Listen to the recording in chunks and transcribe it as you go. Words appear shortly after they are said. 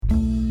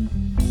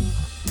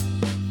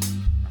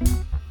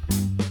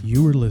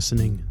You are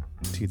listening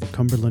to The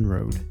Cumberland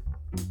Road,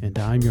 and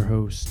I'm your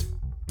host,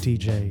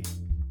 TJ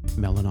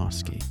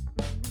Malinowski.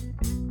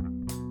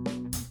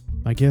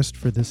 My guest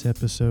for this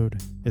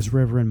episode is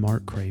Reverend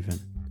Mark Craven,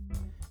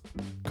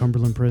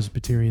 Cumberland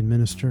Presbyterian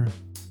minister,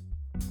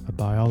 a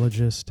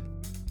biologist,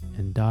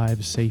 and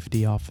dive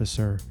safety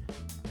officer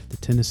at the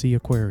Tennessee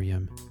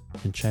Aquarium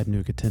in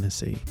Chattanooga,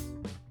 Tennessee.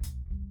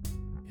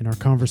 In our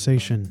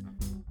conversation,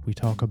 we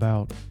talk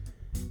about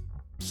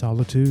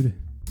solitude,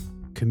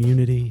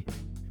 community,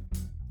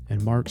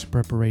 and Mark's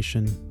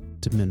preparation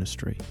to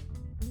ministry.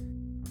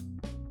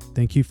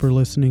 Thank you for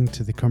listening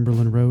to The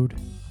Cumberland Road,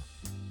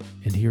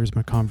 and here's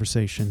my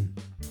conversation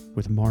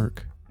with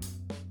Mark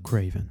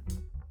Craven.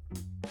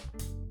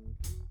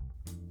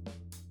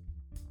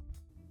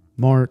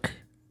 Mark,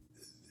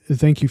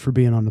 thank you for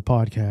being on the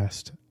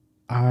podcast.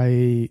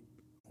 I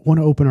want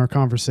to open our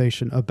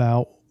conversation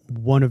about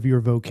one of your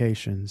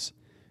vocations.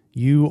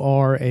 You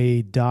are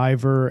a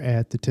diver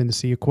at the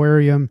Tennessee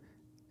Aquarium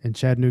in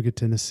Chattanooga,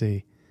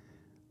 Tennessee.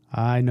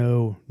 I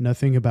know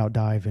nothing about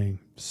diving,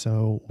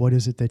 so what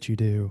is it that you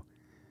do,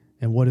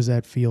 and what is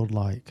that field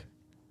like?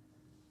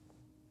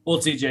 Well,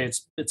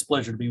 TJ, it's a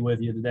pleasure to be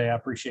with you today. I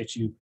appreciate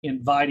you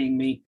inviting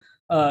me.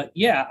 I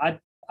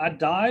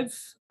dive.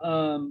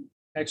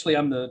 Actually,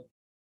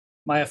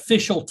 my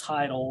official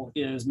title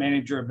is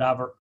Manager of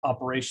Diver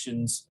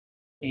Operations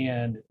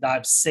and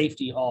Dive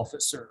Safety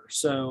Officer.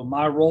 So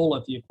my role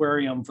at the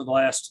aquarium for the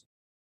last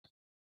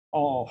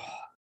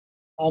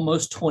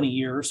almost 20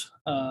 years.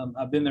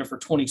 I've been there for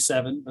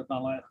 27, but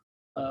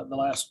the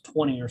last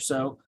 20 or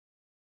so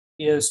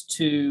is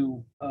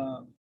to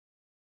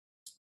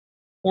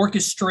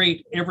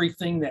orchestrate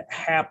everything that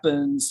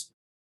happens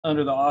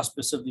under the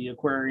auspice of the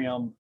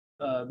aquarium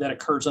that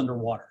occurs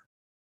underwater.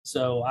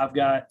 So I've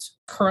got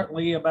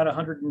currently about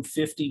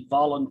 150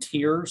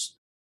 volunteers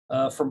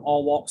from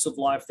all walks of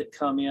life that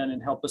come in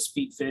and help us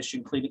feed fish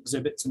and clean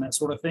exhibits and that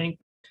sort of thing.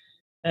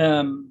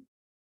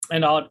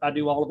 And I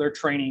do all of their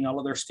training, all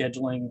of their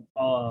scheduling,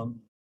 all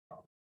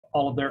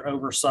of their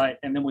oversight.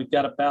 And then we've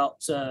got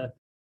about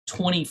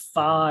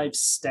 25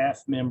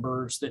 staff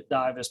members that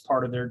dive as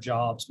part of their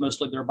jobs.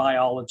 Mostly they're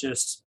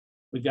biologists.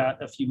 We've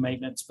got a few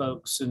maintenance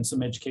folks and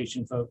some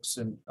education folks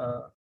and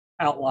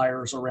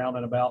outliers around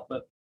and about.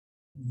 But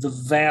the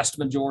vast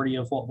majority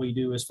of what we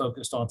do is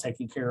focused on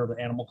taking care of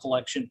the animal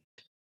collection,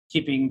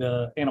 keeping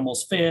the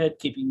animals fed,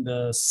 keeping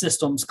the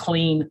systems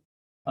clean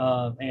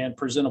and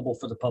presentable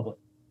for the public.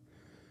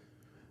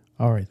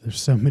 All right, there's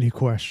so many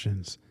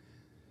questions.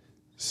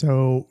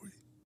 So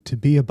to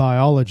be a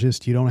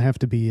biologist, you don't have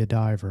to be a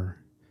diver.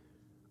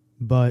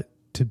 But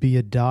to be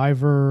a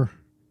diver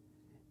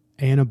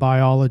and a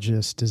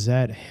biologist, does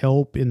that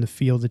help in the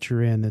field that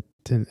you're in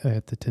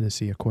at the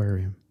Tennessee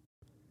Aquarium?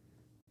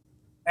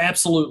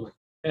 Absolutely.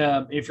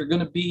 If you're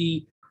going to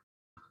be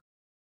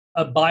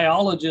a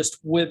biologist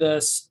with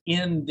us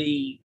in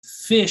the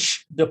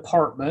fish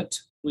department,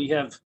 we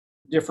have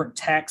different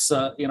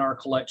taxa in our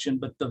collection,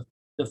 but the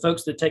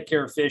folks that take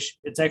care of fish,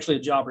 it's actually a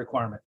job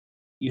requirement.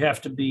 You have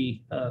to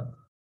be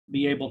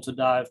able to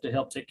dive to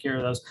help take care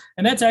of those.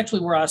 And that's actually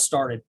where I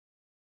started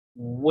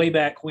way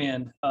back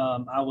when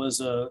I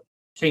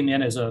came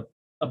in as a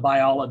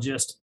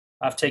biologist.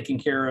 I've taken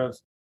care of,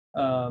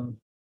 I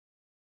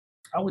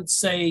would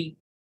say,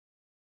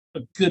 a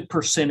good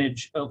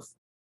percentage of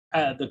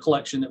the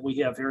collection that we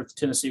have here at the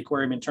Tennessee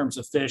Aquarium in terms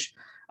of fish.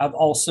 I've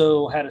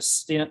also had a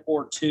stint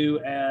or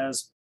two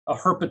as a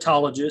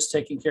herpetologist,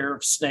 taking care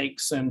of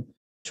snakes and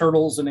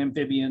turtles and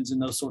amphibians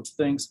and those sorts of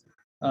things.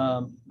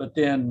 But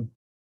then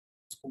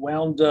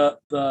wound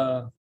up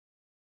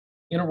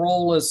in a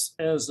role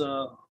as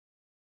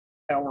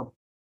our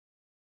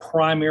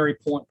primary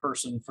point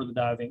person for the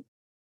diving,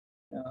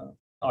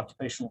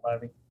 occupational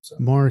diving. So,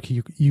 Mark,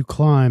 you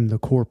climb the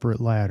corporate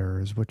ladder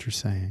is what you're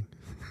saying.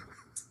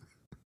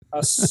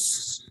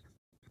 This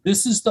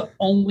is the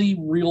only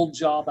real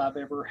job I've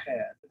ever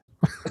had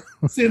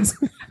since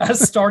I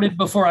started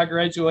before I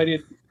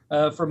graduated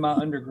from my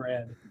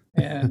undergrad.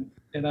 And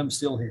I'm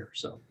still here.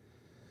 So,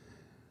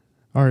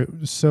 all right.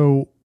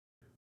 So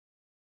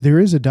there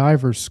is a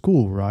diver's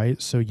school,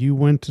 right? So you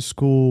went to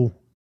school,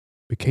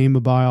 became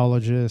a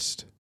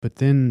biologist, but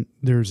then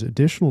there's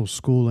additional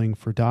schooling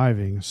for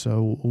diving.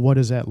 So what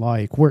is that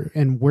like?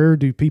 Where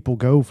do people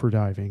go for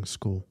diving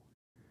school?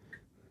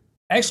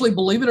 Actually,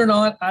 believe it or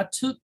not, I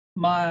took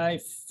my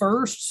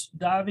first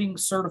diving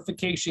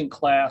certification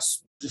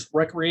class, just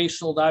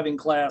recreational diving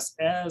class,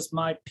 as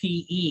my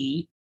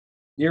PE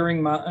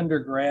during my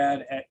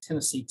undergrad at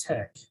Tennessee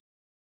Tech.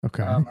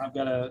 Okay. I've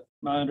got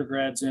my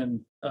undergrad's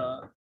in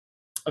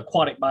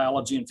aquatic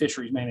biology and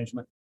fisheries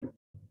management.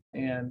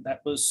 And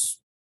that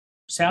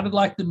sounded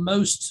like the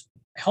most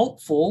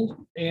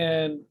helpful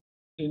and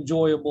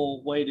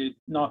enjoyable way to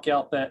knock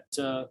out that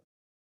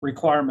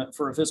requirement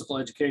for a physical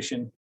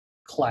education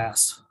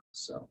class.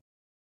 So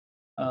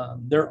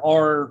there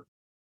are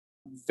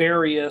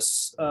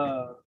various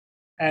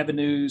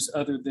avenues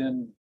other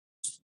than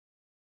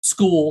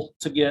school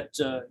to get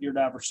your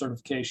diver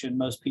certification.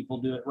 Most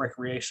people do it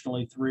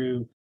recreationally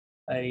through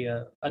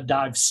a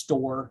dive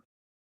store.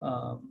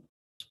 um,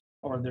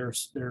 or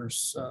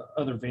there's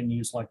other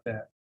venues like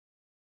that.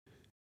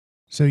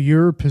 So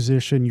your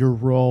position, your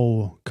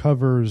role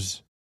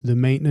covers the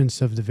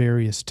maintenance of the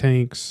various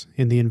tanks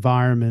and the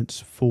environments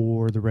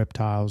for the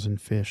reptiles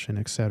and fish and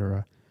et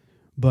cetera,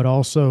 but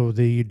also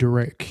the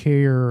direct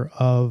care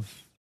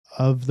of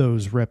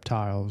those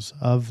reptiles,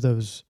 of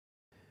those.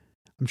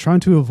 I'm trying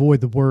to avoid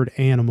the word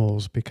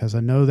animals because I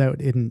know that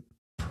isn't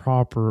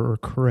proper or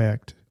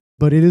correct,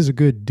 but it is a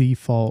good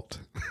default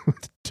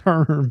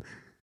term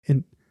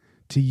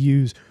to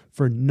use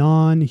for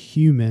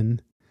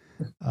non-human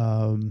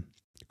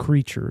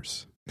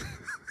creatures.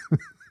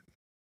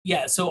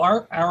 Yeah. So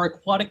our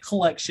aquatic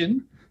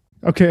collection.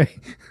 Okay.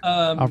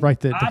 I'll write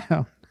that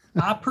down.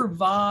 I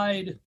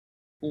provide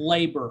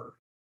labor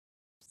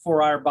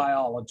for our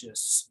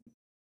biologists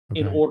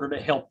in order to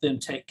help them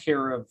take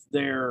care of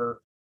their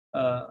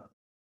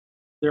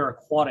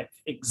aquatic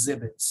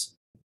exhibits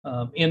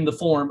in the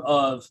form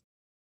of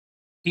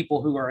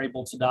people who are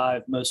able to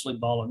dive, mostly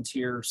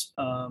volunteers,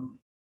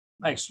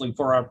 actually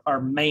for our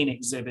main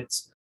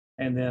exhibits.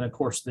 And then, of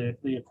course, the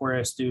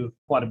aquarists do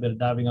quite a bit of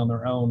diving on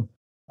their own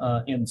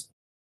in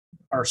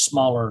our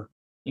smaller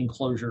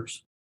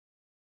enclosures.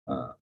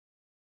 How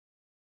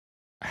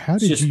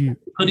did you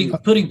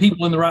putting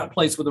people in the right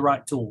place with the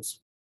right tools?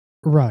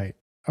 Right.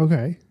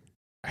 Okay.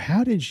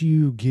 How did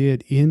you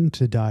get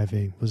into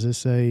diving? Was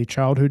this a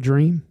childhood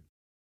dream?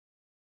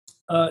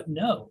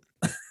 No,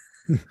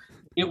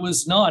 it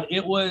was not.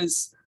 It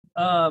was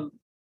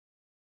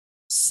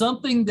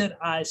something that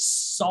I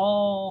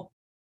saw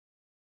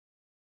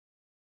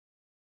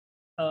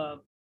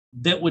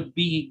that would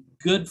be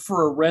good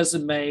for a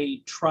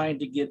resume trying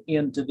to get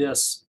into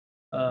this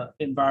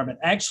environment.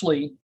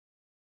 Actually,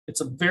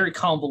 it's a very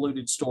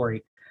convoluted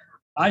story.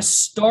 I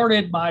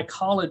started my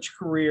college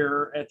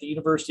career at the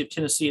University of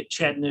Tennessee at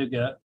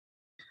Chattanooga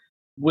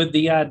with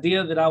the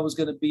idea that I was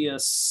going to be a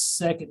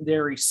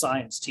secondary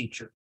science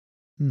teacher.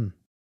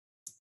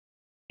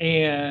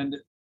 And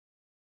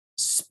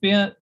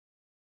spent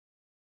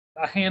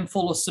a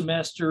handful of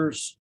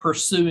semesters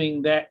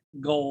pursuing that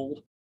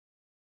goal.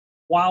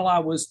 While I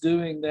was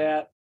doing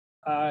that,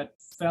 I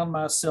found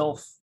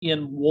myself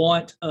in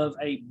want of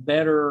a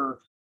better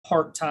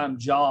part-time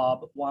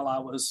job while I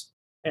was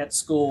at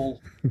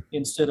school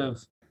instead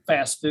of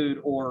fast food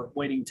or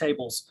waiting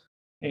tables,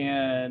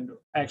 and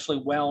actually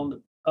wound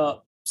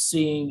up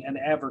seeing an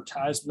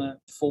advertisement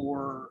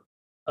for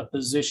a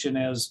position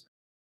as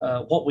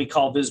what we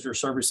call visitor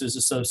services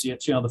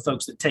associates, the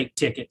folks that take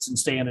tickets and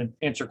stand and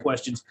answer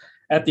questions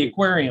at the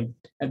aquarium.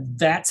 And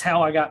that's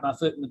how I got my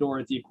foot in the door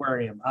at the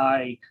aquarium.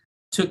 I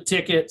took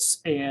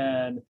tickets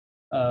and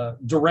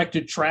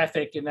directed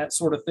traffic and that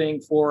sort of thing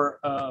for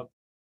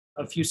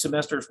a few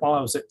semesters while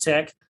I was at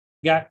Tech.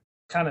 Got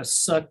kind of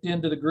sucked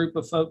into the group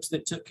of folks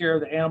that took care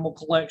of the animal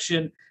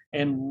collection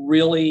and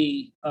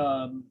really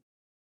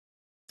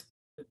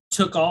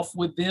took off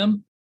with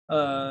them.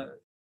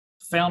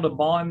 Found a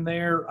bond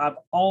there. I've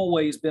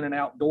always been an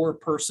outdoor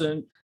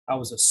person. I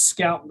was a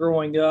scout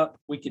growing up.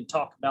 We can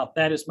talk about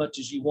that as much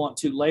as you want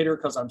to later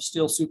because I'm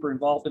still super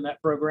involved in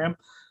that program.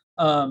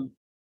 And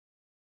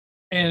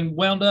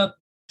wound up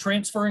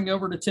transferring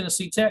over to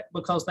Tennessee Tech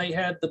because they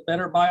had the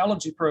better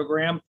biology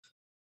program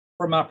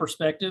from my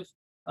perspective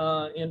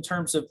in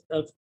terms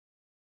of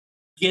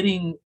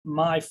getting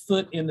my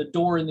foot in the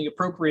door in the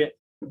appropriate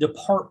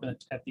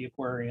department at the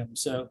aquarium.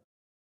 So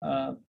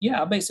I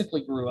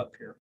basically grew up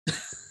here.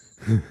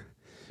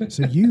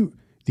 So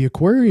the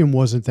aquarium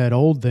wasn't that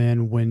old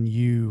then when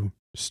you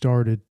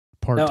started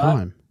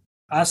part-time?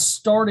 No, I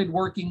started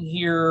working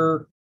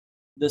here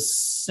the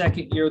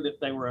second year that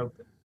they were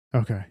open.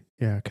 Okay.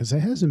 Yeah, because it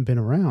hasn't been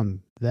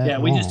around that long. Yeah,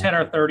 we just had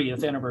our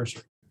 30th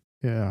anniversary.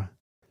 Yeah.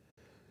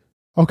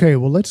 Okay,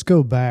 well, let's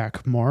go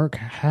back, Mark.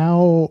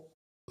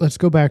 Let's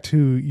go back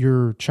to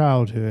your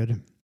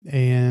childhood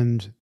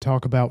and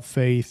talk about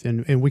faith,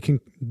 and we can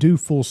do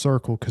full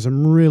circle because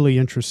I'm really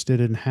interested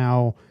in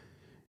how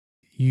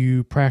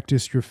you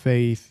practiced your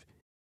faith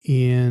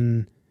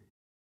in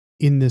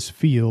this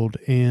field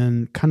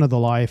and kind of the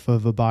life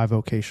of a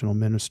bivocational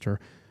minister.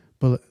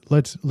 But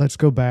let's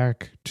go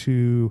back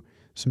to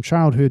some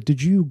childhood.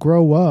 Did you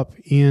grow up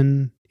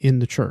in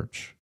the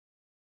church?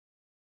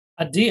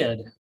 I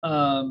did.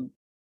 I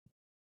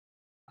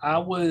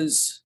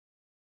was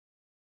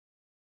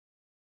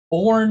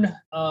born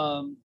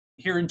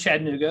here in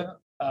Chattanooga.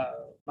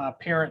 My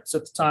parents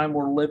at the time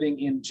were living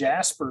in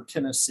Jasper,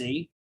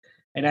 Tennessee.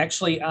 And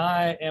actually,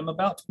 I am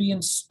about to be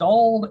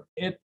installed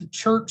at the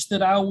church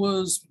that I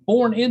was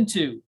born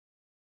into.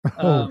 We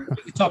can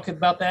talk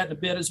about that in a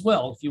bit as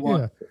well if you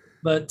want. Yeah.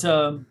 But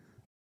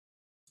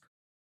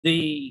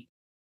the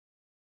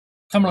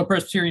Cumberland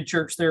Presbyterian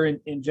Church there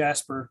in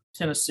Jasper,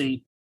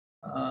 Tennessee,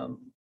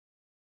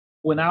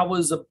 when I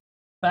was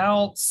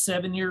about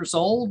 7 years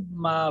old,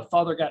 my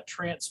father got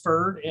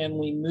transferred and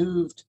we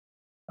moved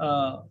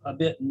a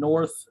bit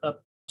north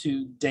up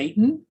to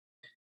Dayton.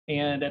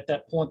 And at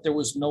that point, there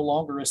was no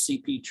longer a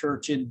CP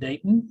church in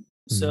Dayton.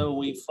 Mm-hmm. So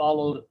we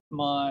followed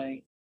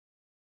my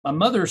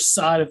mother's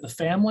side of the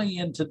family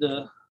into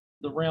the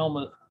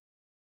realm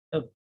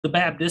the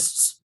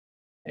Baptists,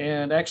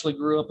 and actually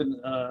grew up in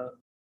a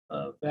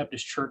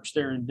Baptist church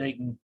there in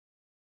Dayton.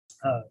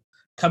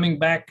 Coming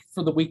back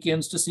for the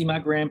weekends to see my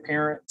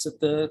grandparents at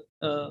the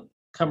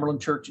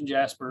Cumberland Church in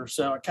Jasper.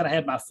 So I kind of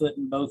had my foot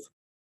in both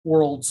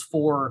worlds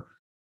for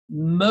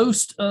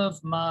most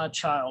of my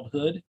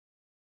childhood,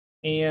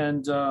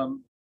 and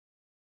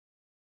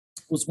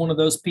was one of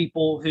those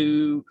people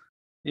who,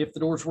 if the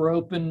doors were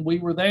open, we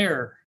were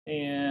there.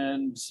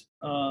 And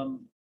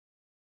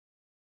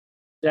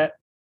that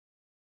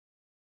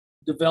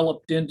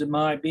developed into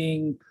my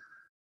being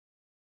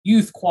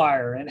youth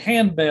choir and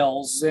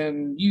handbells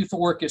and youth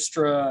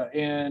orchestra.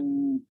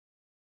 And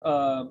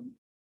I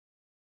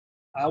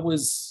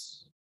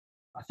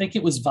think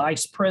it was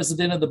vice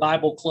president of the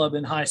Bible club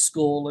in high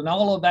school and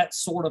all of that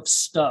sort of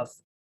stuff.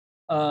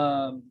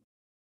 So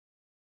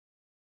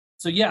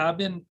yeah,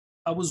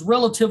 I was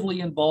relatively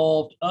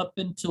involved up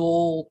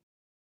until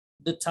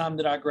the time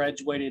that I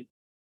graduated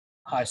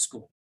high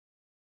school.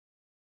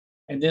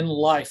 And then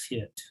life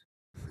hit.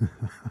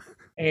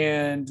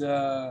 And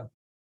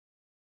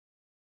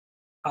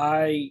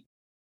I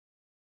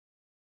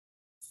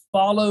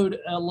followed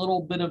a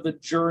little bit of a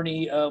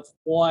journey of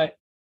what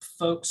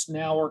folks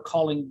now are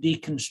calling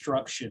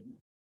deconstruction.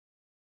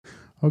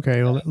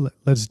 Okay, well,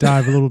 let's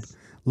dive a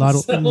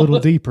little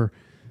deeper.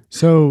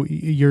 So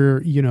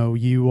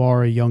you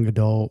are a young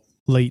adult,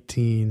 late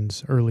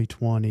teens, early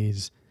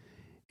 20s,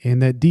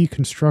 and that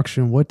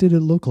deconstruction, what did it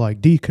look like?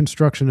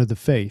 Deconstruction of the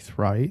faith,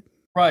 right?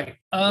 Right.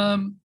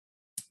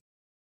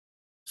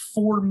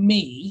 For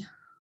me,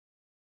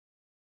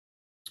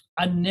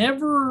 I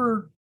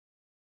never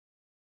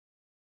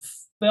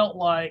felt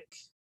like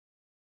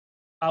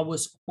I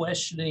was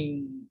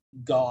questioning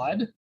God,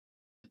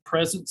 the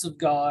presence of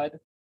God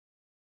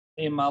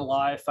in my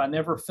life. I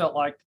never felt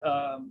like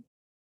I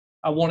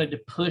wanted to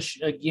push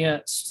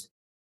against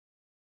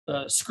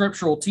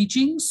scriptural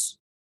teachings,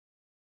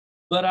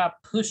 but I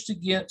pushed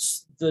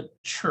against the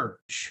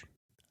church.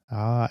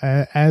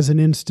 As an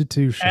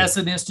institution. As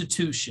an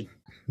institution.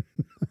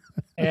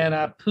 And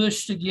I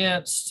pushed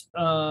against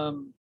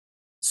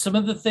some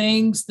of the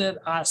things that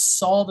I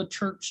saw the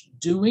church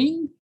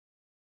doing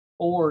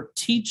or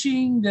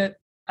teaching that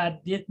I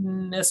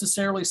didn't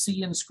necessarily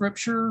see in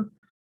scripture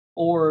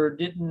or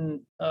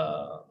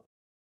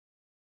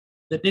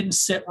that didn't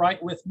sit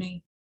right with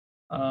me.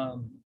 Let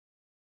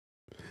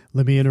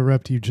me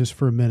interrupt you just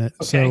for a minute.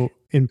 Okay. So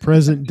in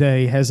present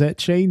day, has that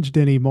changed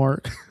any,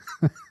 Mark?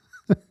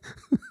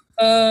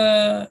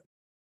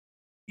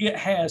 It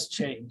has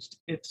changed.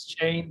 It's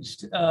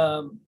changed.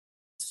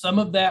 Some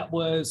of that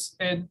was,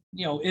 and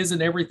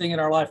isn't everything in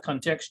our life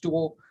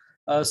contextual?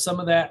 Some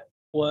of that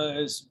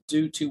was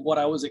due to what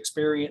I was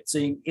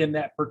experiencing in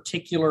that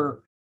particular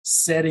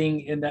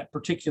setting, in that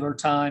particular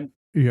time.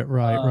 Yeah,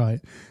 right.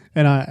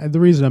 And the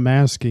reason I'm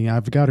asking,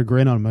 I've got a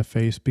grin on my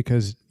face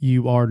because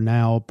you are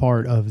now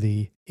part of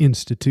the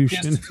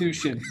institution.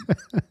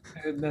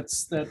 And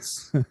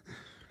that's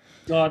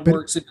God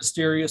works in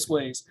mysterious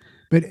ways.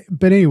 But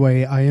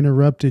anyway, I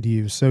interrupted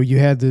you. So you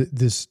had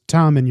this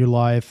time in your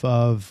life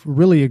of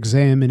really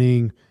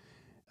examining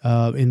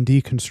and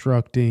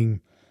deconstructing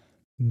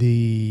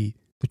the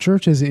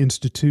church as an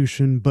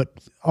institution,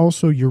 but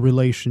also your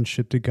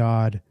relationship to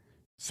God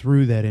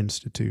through that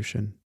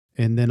institution.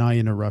 And then I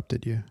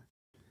interrupted you.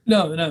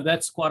 No,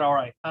 that's quite all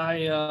right.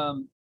 I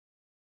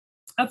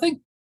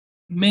think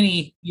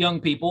many young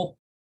people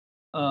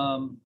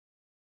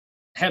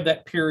have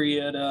that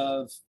period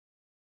of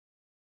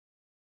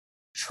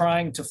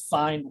trying to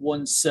find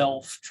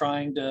oneself,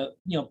 trying to,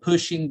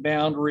 pushing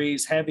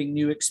boundaries, having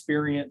new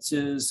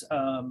experiences,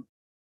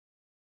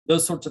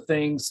 those sorts of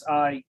things.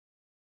 I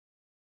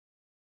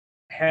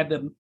had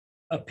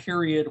a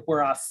period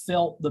where I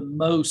felt the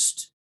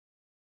most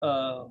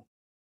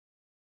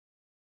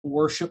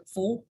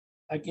worshipful,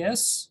 I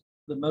guess,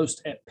 the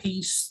most at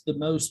peace, the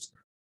most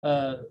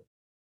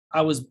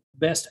I was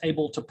best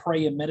able to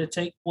pray and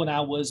meditate when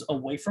I was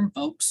away from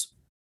folks.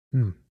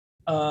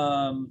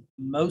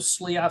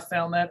 Mostly I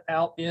found that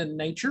out in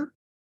nature.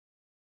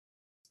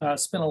 I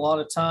spent a lot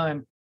of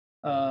time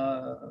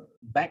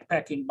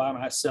backpacking by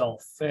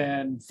myself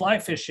and fly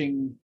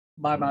fishing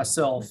by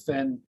myself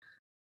and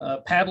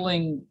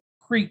paddling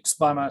creeks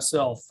by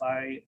myself.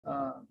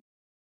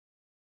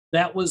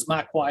 That was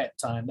my quiet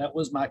time. That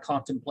was my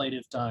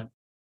contemplative time,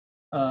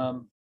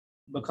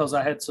 because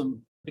I had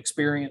some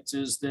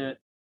experiences that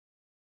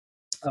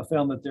I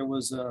found that there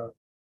was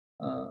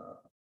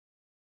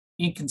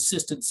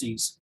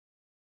inconsistencies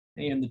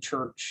in the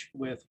church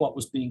with what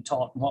was being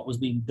taught and what was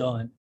being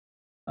done,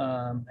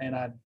 and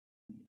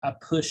I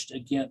pushed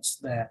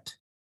against that.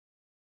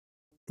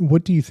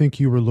 What do you think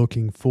you were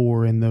looking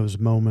for in those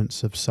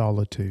moments of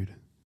solitude?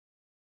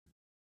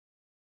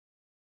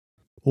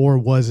 Or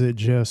was it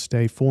just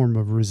a form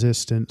of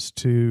resistance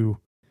to,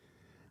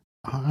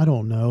 I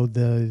don't know,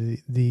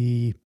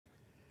 the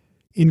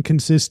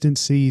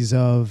inconsistencies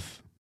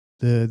of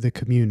the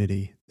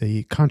community,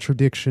 the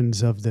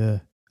contradictions of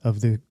the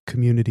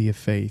community of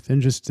faith,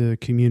 and just the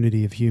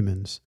community of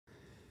humans?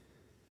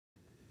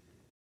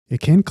 It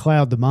can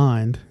cloud the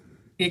mind.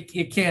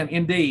 it can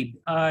indeed.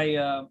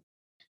 I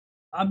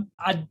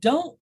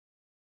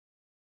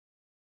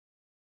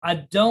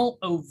don't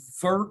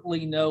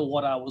overtly know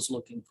what I was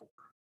looking for.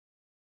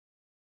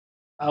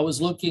 I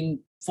was looking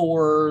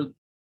for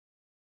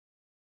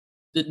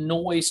the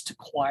noise to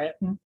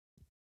quieten,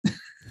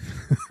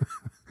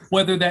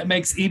 whether that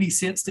makes any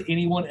sense to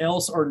anyone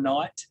else or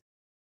not.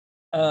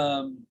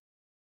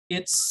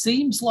 It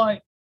seems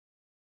like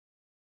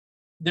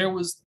there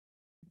was,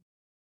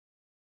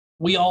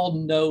 we all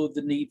know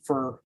the need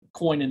for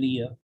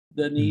koinonia,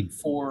 the need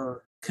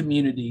for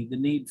community, the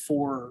need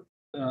for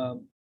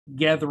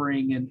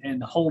gathering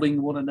and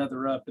holding one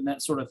another up and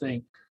that sort of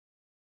thing.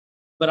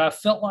 But I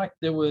felt like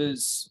there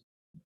was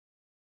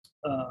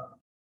uh,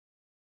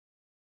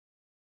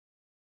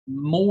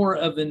 more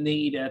of a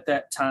need at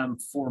that time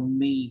for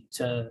me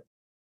to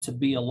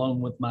be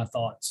alone with my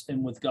thoughts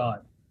and with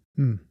God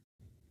Hmm.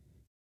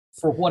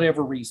 for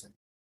whatever reason.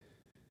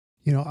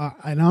 You know,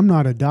 and I'm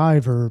not a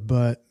diver,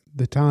 but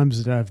the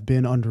times that I've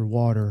been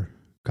underwater,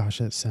 gosh,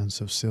 that sounds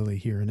so silly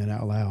hearing it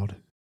out loud.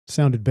 It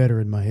sounded better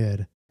in my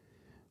head.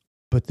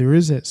 But there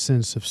is that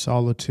sense of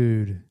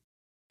solitude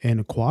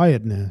and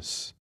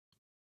quietness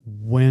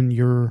when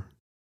you're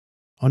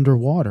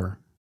underwater.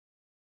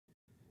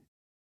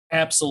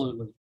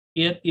 Absolutely.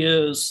 It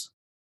is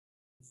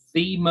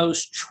the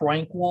most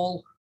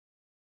tranquil,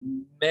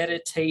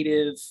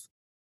 meditative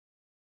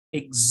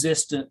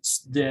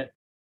existence that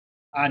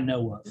I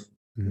know of.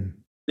 Mm.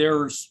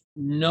 There's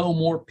no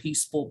more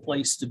peaceful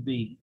place to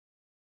be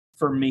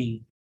for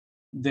me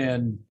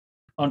than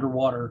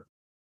underwater,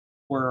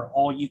 where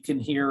all you can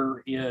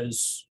hear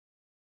is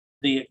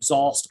the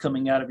exhaust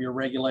coming out of your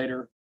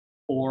regulator,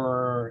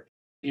 or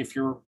if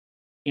you're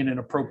in an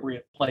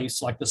appropriate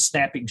place, like the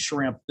snapping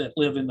shrimp that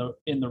live in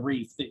the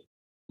reef, that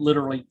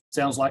literally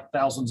sounds like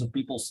thousands of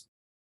people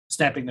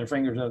snapping their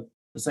fingers at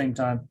the same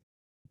time.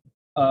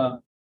 Uh,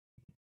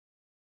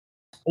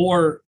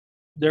 or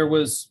there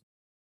was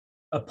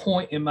a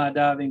point in my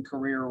diving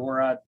career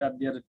where I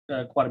did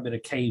quite a bit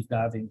of cave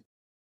diving.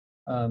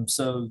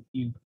 So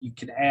you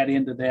can add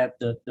into that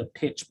the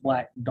pitch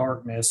black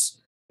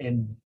darkness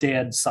and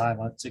dead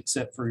silence,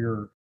 except for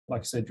your,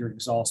 like I said, your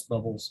exhaust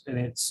bubbles, and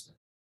it's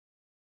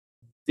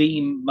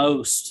the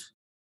most,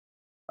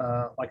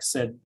 like I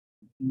said,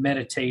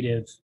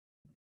 meditative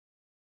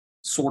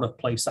sort of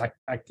place I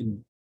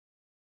can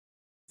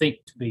think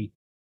to be.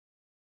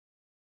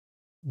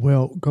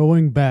 Well,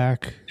 going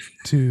back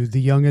to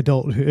the young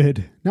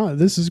adulthood, no,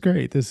 this is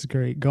great. This is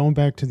great. Going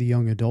back to the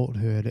young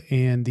adulthood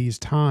and these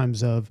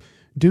times of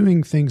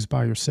doing things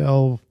by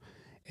yourself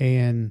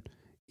and,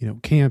 you know,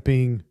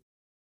 camping,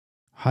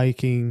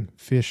 hiking,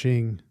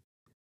 fishing.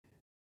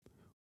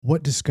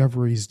 What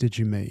discoveries did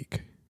you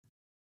make?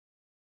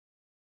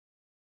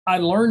 I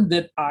learned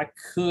that I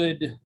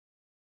could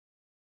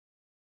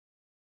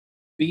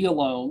be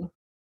alone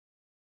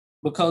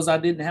because I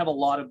didn't have a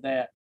lot of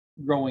that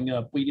growing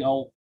up. We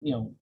all,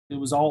 it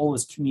was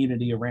always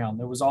community around.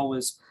 There was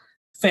always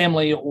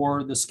family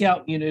or the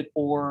scout unit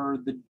or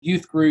the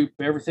youth group.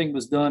 Everything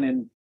was done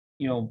in,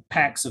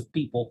 packs of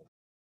people.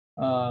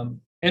 And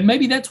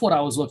maybe that's what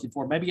I was looking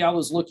for. Maybe I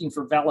was looking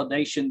for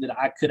validation that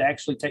I could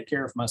actually take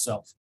care of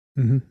myself,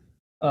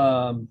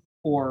 Mm-hmm.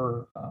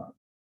 or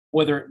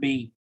whether it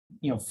be,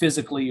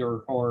 physically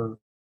or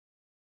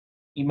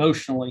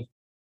emotionally.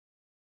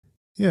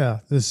 Yeah,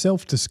 the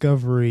self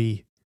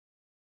discovery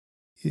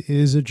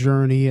is a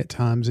journey at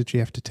times that you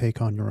have to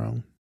take on your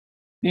own.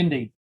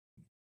 Indeed.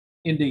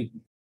 Indeed.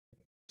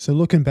 So,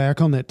 looking back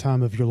on that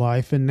time of your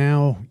life, and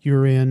now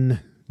you're in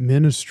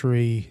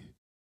ministry,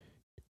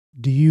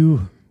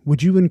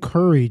 would you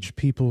encourage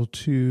people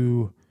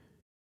to,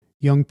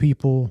 young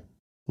people,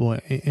 well,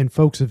 and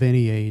folks of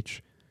any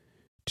age,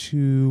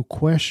 to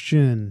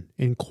question,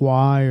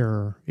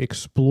 inquire,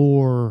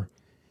 explore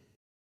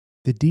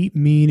the deep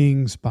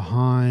meanings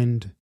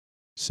behind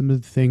some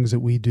of the things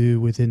that we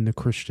do within the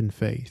Christian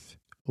faith?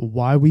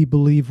 Why we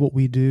believe what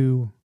we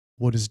do?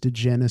 What is the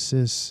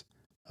genesis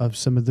of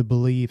some of the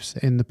beliefs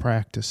and the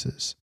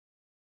practices?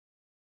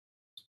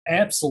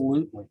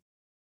 Absolutely.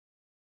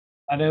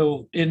 I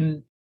know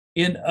in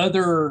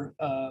other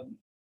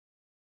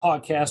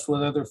podcasts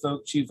with other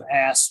folks, you've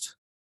asked,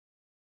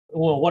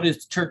 well, what has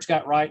the church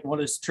got right and what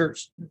has the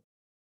church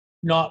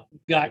not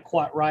got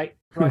quite right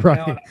Right.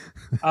 now?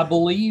 I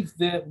believe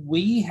that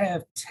we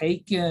have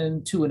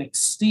taken, to an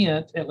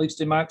extent, at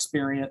least in my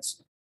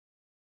experience,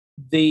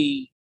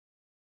 the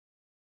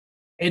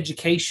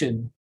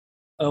education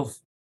of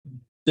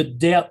the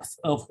depth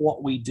of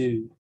what we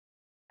do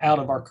out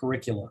of our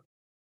curricula.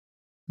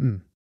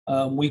 Mm.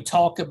 We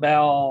talk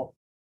about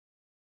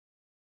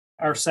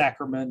our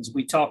sacraments,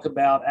 we talk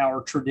about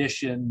our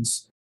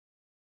traditions,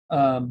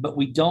 but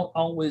we don't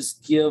always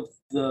give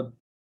the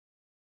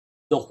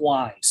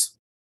whys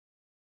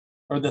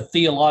or the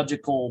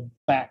theological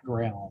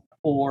background,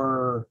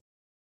 or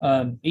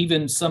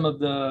even some of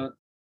the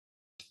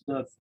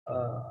I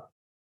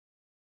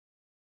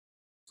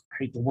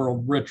hate the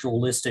word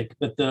ritualistic,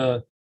 but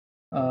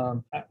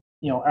our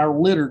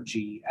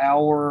liturgy,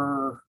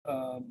 our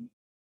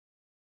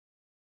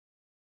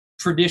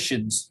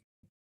traditions,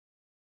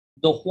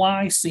 the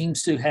why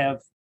seems to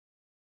have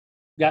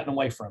gotten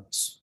away from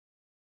us.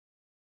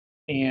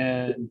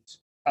 And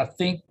I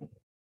think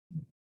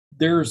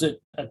there's a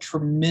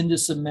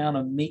tremendous amount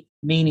of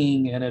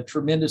meaning and a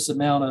tremendous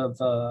amount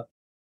of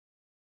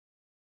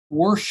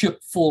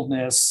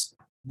worshipfulness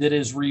that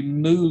is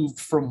removed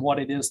from what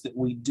it is that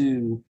we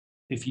do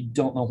if you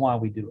don't know why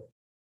we do it.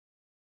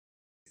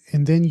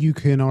 And then you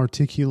can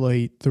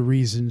articulate the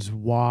reasons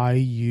why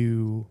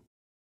you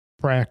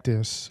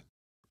practice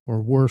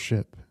or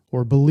worship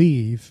or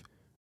believe,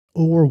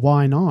 or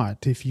why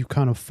not, if you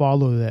kind of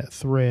follow that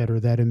thread or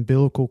that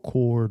umbilical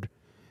cord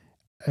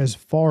as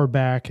far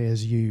back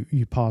as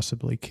you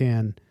possibly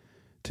can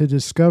to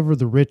discover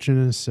the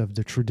richness of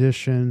the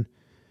tradition,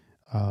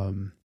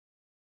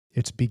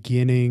 its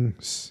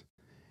beginnings,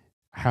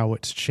 how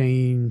it's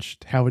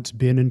changed, how it's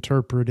been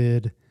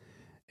interpreted,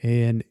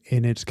 and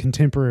its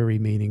contemporary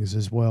meanings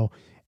as well.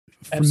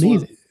 For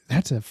Absolutely. me,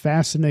 that's a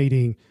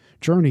fascinating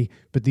journey,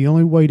 but the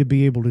only way to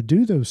be able to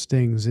do those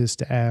things is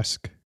to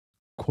ask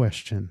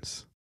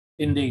questions.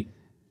 Indeed.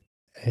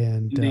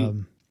 And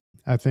Indeed.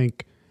 I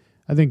think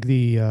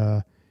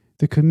the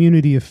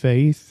community of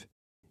faith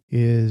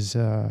is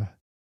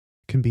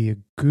can be a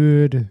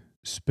good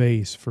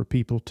space for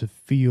people to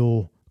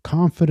feel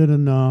confident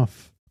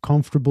enough,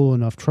 comfortable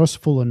enough,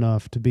 trustful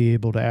enough to be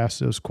able to ask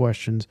those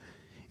questions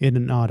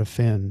and not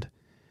offend.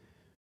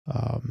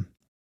 And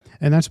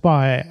that's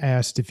why I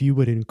asked if you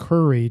would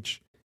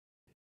encourage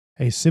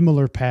a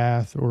similar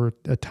path or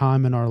a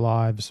time in our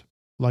lives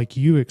like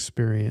you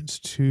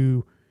experienced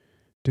to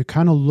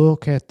kind of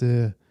look at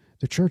the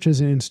church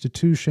as an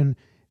institution,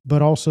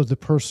 but also the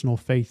personal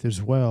faith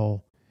as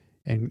well,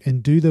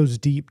 and do those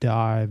deep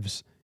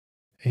dives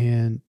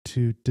and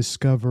to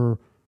discover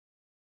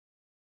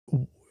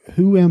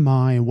who am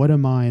I and what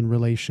am I in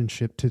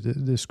relationship to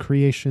this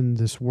creation,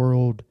 this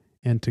world,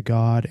 and to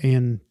God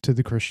and to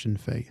the Christian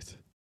faith.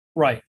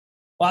 Right.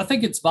 Well, I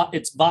think it's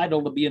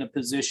vital to be in a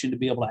position to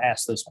be able to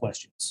ask those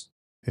questions.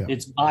 Yeah.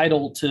 It's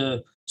vital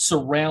to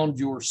surround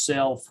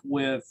yourself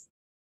with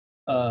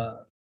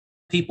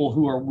people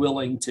who are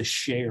willing to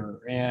share,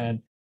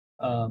 and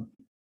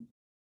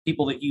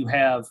people that you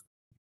have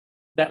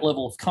that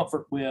level of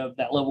comfort with,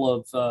 that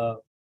level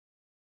of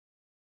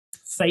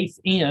faith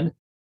in,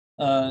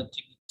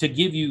 to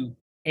give you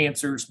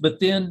answers. But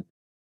then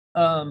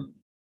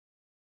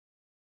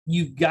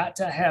you've got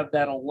to have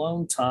that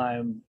alone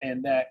time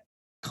and that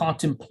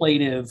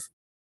contemplative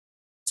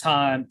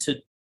time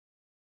to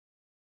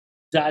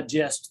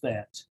digest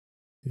that,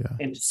 Yeah.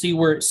 and see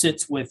where it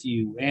sits with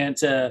you, and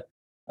to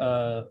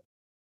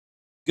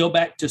go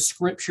back to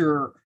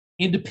scripture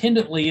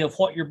independently of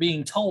what you're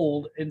being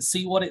told and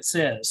see what it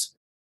says,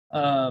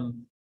 to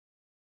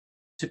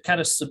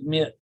kind of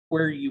submit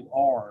where you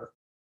are,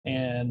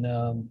 and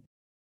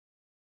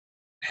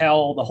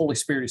how the Holy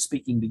Spirit is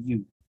speaking to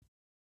you.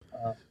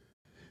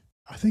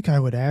 I think I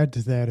would add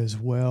to that as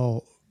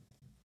well,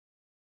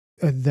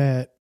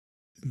 that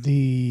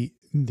the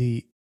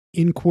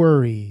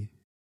inquiry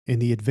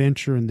and the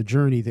adventure and the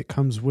journey that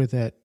comes with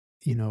it,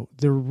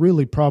 there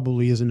really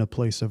probably isn't a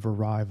place of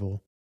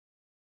arrival.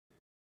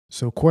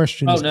 So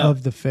questions No.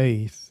 of the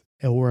faith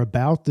or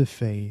about the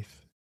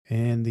faith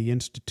and the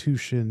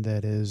institution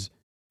that is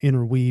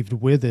interweaved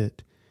with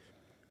it,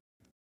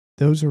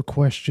 those are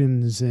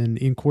questions and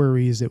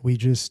inquiries that we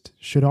just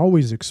should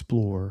always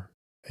explore.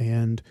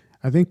 And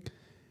I think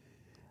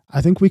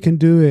we can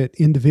do it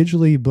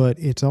individually, but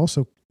it's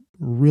also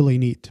really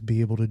neat to be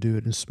able to do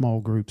it in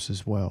small groups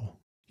as well.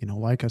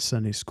 Like a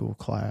Sunday school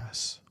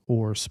class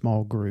or a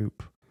small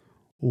group,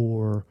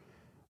 or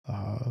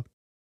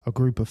a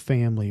group of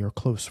family or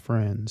close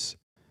friends,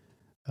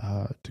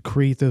 to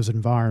create those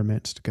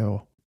environments to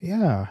go,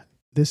 yeah,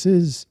 this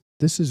is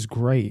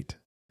great.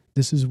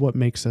 This is what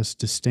makes us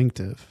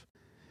distinctive.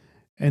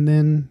 And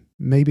then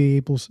maybe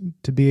able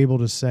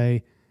to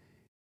say,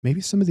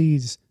 maybe some of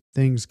these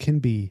things can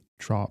be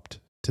dropped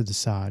to the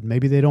side.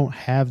 Maybe they don't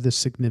have the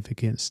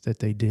significance that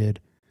they did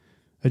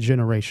a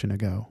generation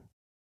ago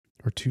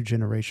or 2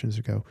 generations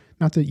ago.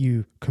 Not that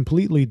you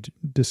completely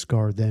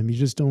discard them. You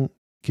just don't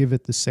give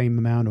it the same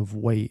amount of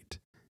weight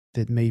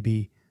that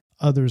maybe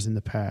others in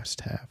the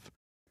past have.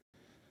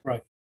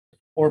 Right.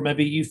 Or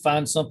maybe you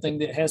find something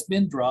that has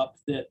been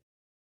dropped that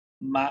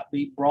might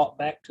be brought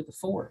back to the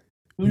fore.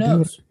 Who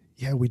knows?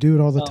 We do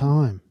it all the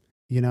time.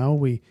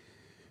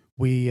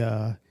 We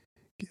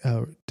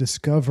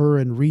discover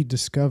and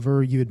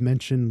rediscover. You had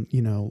mentioned,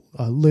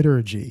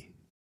 liturgy,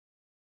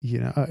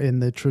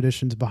 and the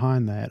traditions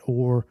behind that,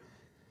 or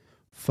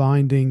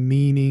finding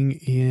meaning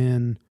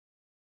in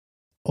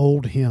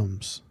old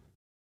hymns.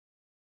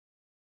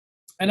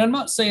 And I'm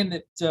not saying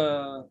that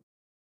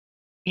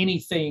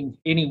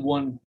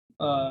anyone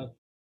can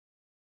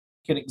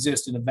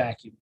exist in a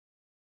vacuum.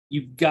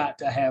 You've got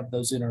to have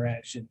those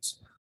interactions.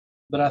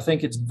 But I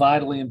think it's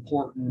vitally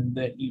important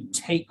that you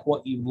take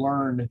what you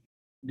learn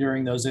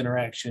during those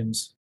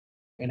interactions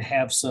and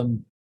have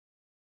some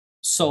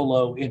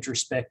solo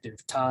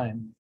introspective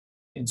time,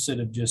 instead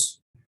of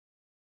just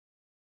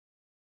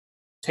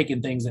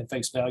taking things at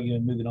face value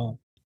and moving on.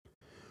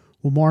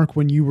 Well, Mark,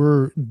 when you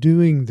were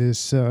doing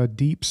this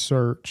deep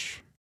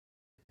search,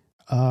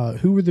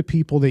 who were the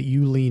people that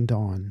you leaned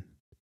on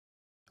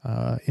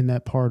in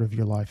that part of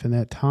your life, in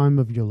that time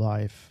of your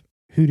life?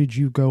 Who did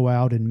you go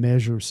out and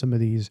measure some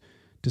of these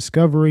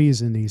discoveries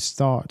and these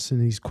thoughts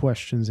and these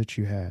questions that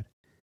you had?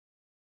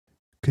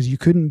 Because you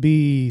couldn't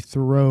be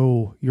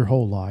Thoreau your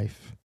whole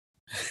life.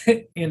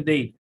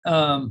 Indeed.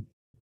 There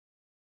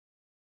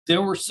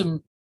were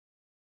some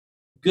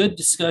good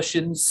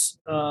discussions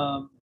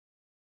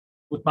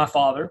with my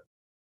father.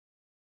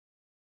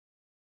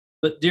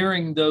 But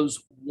during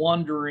those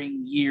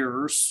wandering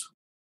years,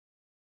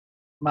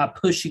 my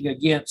pushing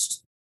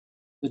against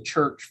the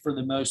church for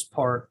the most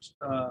part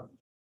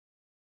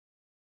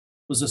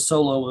was a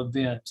solo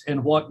event.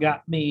 And what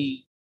got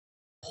me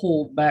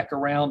pulled back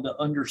around to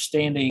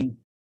understanding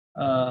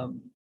the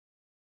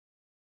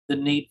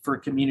need for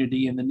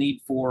community and the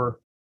need for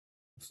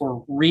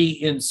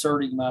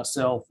reinserting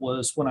myself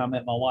was when I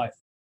met my wife,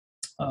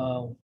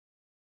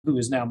 who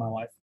is now my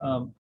wife.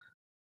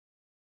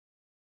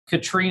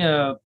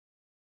 Katrina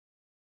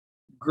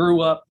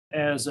grew up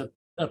as a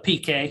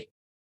PK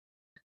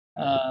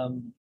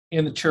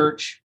in the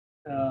church,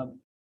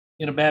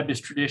 in a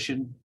Baptist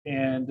tradition,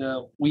 and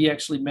we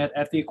actually met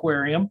at the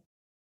aquarium.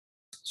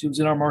 She was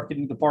in our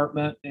marketing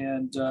department,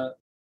 and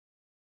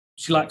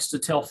she likes to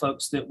tell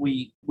folks that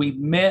we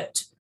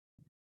met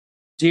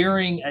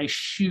during a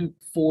shoot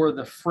for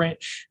the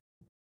French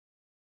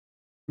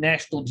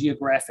National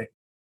Geographic.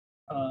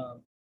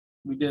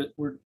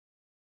 We're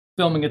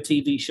filming a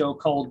TV show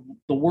called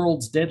The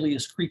World's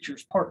Deadliest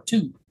Creatures Part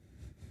 2.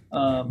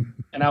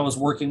 And I was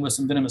working with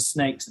some venomous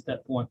snakes at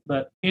that point.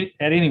 But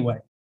anyway,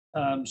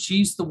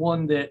 she's the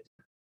one that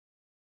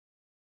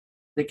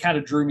kind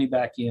of drew me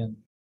back in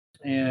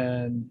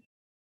and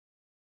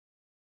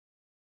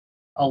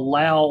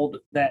allowed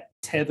that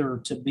tether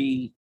to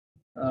be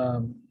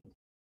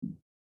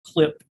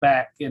clipped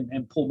back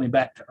and pull me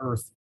back to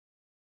earth.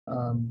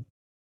 And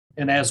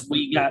as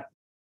we got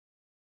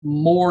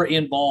more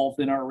involved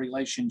in our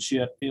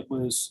relationship, it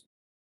was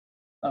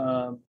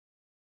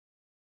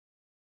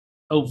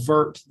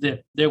overt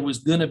that there was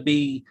going to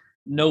be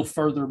no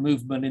further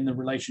movement in the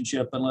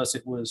relationship unless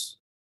it was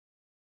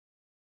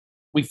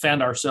we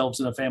found ourselves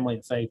in a family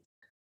of faith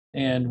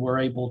and were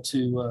able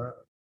to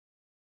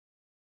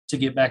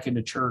get back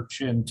into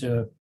church and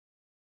to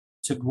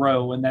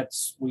grow. And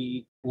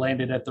we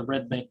landed at the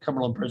Red Bank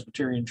Cumberland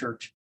Presbyterian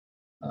Church,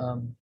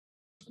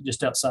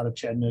 just outside of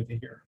Chattanooga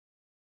here.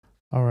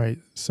 All right.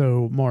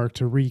 So, Mark,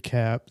 to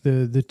recap,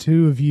 the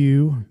two of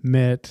you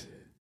met.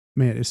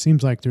 Man, it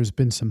seems like there's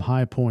been some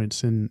high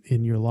points in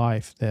your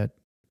life that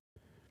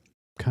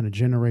kind of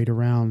generate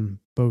around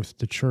both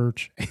the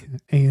church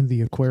and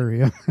the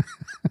aquarium.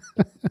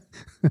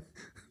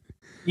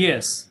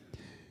 Yes.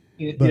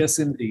 Yes,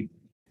 indeed.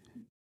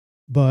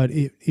 But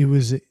it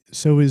was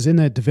in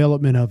that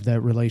development of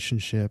that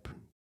relationship,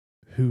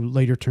 who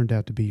later turned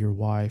out to be your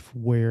wife,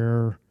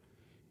 where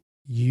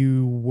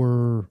you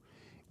were,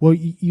 well,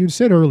 you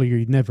said earlier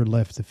you'd never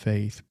left the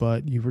faith,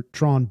 but you were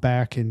drawn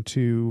back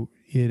into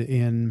it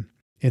in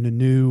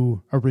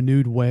a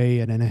renewed way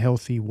and in a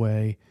healthy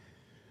way.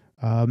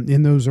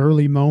 In those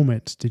early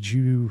moments, did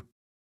you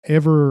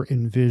ever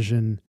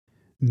envision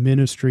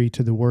ministry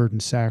to the Word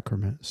and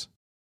sacraments?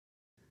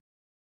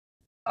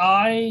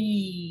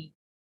 I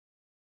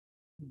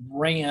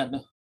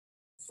ran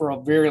for a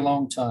very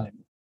long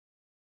time.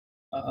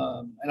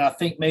 And I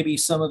think maybe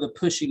some of the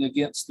pushing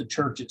against the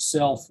church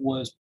itself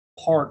was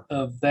part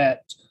of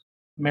that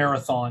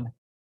marathon.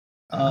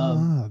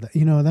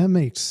 That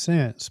makes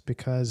sense,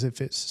 because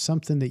if it's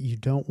something that you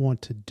don't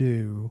want to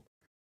do,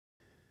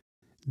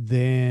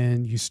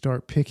 then you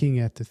start picking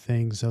at the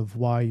things of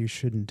why you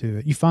shouldn't do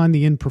it. You find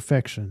the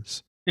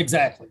imperfections.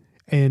 Exactly.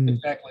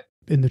 And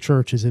the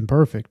church is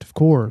imperfect, of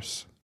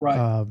course.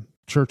 Right.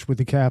 Church with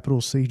a capital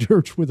C,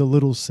 church with a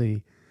little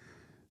c.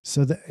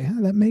 So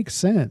that makes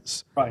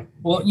sense. Right.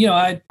 Well,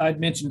 I'd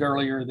mentioned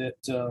earlier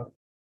that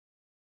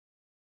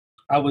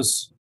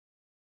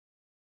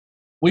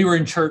we were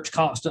in church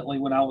constantly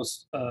when I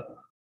was a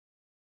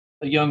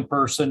young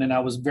person, and I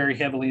was very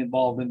heavily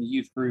involved in the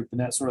youth group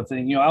and that sort of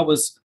thing. I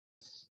was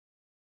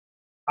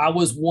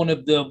one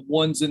of the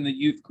ones in the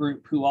youth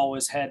group who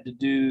always had to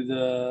do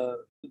the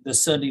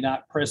Sunday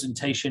night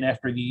presentation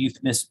after the youth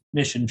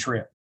mission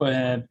trip,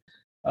 and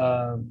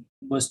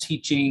was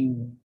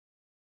teaching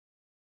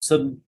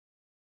some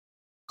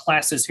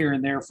classes here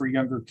and there for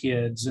younger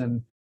kids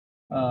and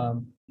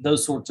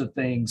those sorts of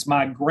things.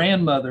 My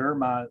grandmother,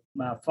 my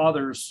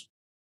father's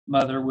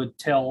mother, would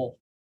tell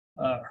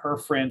her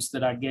friends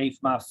that I gave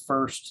my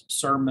first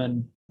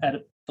sermon at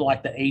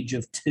like the age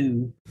of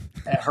 2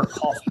 at her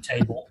coffee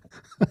table.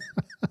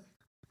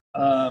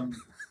 And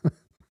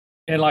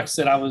like I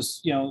said, I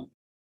was,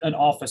 an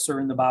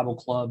officer in the Bible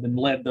club and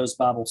led those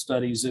Bible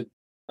studies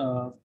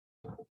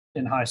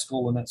in high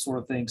school and that sort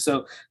of thing.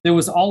 So there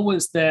was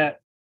always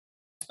that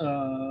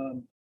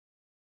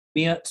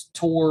bent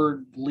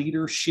toward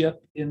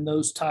leadership in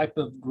those type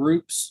of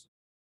groups.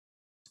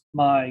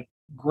 My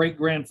great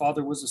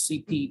grandfather was a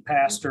CP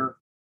pastor.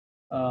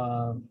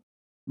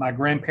 My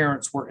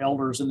grandparents were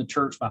elders in the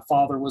church. My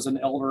father was an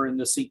elder in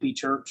the CP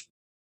church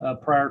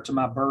prior to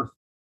my birth.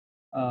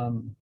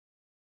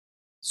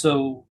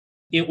 So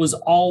it was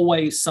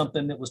always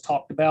something that was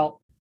talked about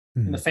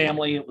in the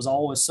family. It was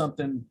always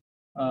something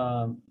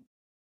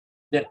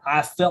that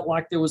I felt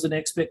like there was an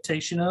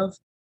expectation of,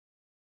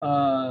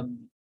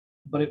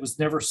 but it was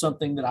never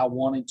something that I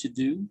wanted to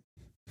do.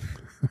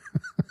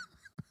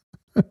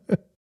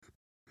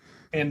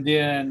 And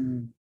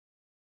then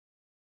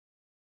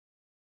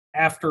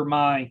after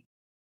my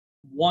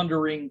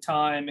wandering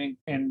time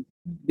and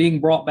being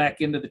brought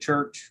back into the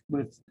church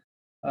with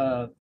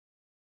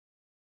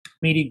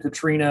meeting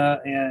Katrina,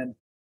 and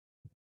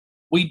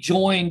we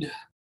joined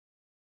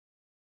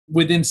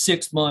within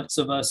 6 months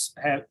of us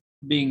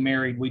being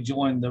married, we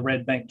joined the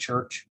Red Bank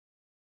Church.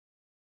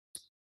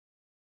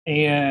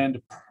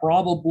 And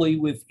probably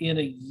within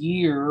a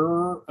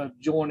year of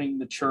joining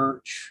the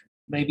church,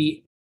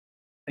 maybe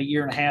a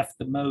year and a half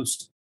the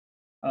most,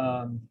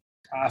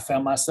 I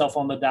found myself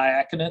on the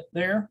diaconate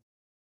there.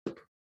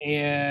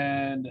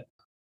 And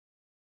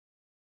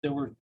there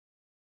were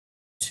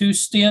 2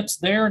 stints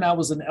there, and I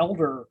was an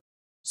elder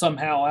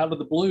somehow out of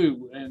the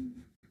blue.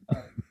 And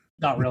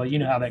not really, you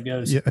know how that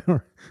goes. Yeah.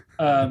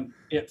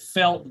 It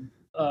felt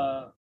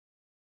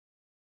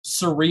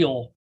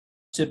surreal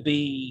to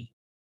be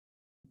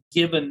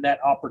given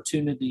that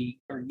opportunity,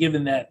 or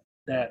given that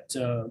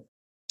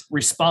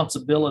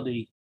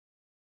responsibility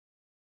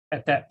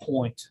at that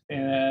point.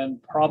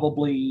 And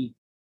probably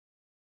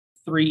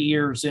 3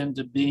 years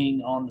into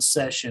being on the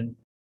session,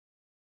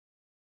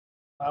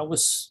 I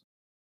was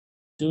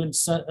doing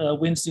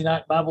Wednesday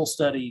night Bible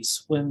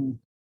studies when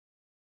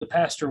the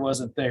pastor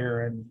wasn't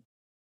there, and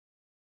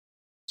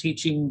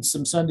teaching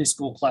some Sunday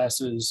school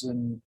classes,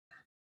 and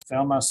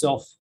found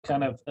myself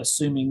kind of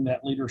assuming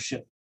that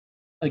leadership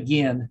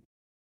again.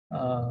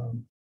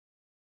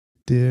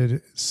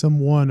 Did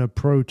someone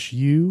approach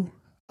you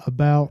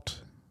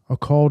about a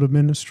call to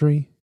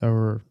ministry,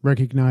 or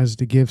recognize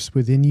the gifts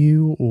within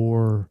you,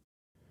 or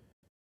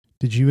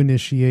did you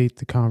initiate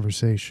the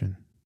conversation?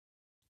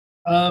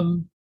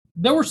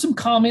 There were some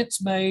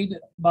comments made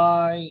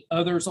by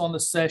others on the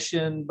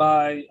session,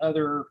 by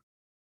other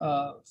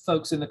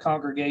folks in the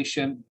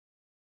congregation.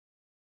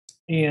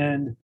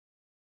 And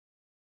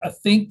I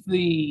think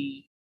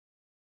the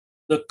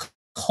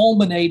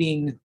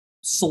culminating,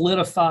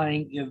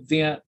 solidifying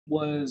event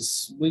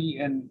was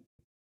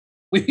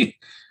we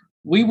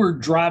were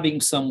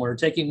driving somewhere,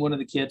 taking one of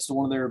the kids to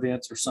one of their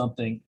events or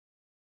something.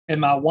 And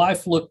my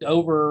wife looked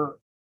over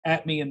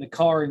at me in the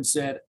car and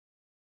said,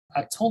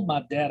 "I told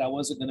my dad I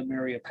wasn't going to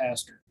marry a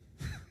pastor."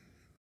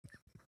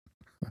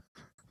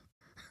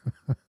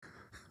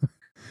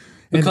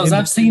 Because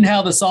I've seen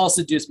how the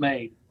sausage is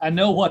made. I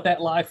know what that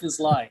life is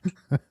like.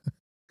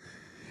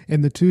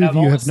 And the two of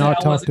you have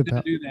not talked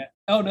about do that.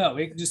 Oh no,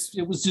 it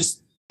was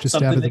just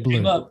something out of the blue.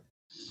 Came up.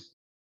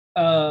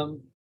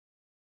 And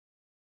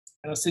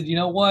I said, you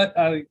know what?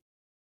 I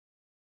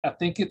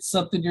think it's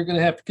something you're going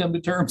to have to come to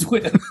terms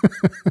with.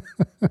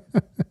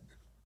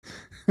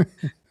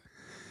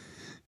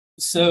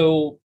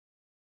 So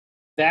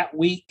that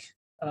week,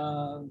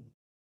 I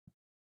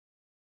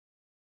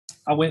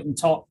went and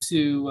talked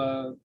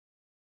to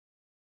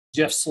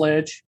Jeff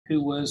Sledge,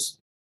 who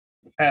was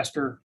the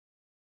pastor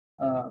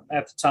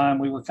at the time.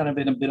 We were kind of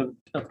in a bit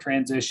of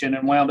transition,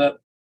 and wound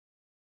up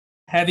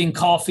having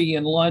coffee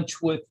and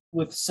lunch with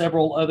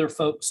several other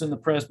folks in the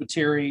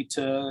presbytery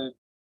to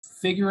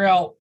figure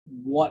out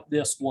what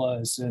this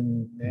was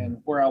and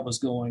where I was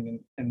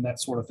going and that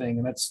sort of thing.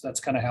 And that's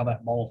kind of how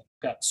that ball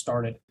got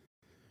started.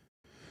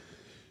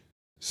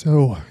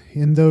 So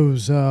in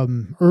those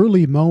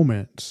early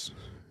moments,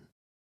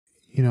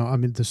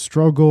 the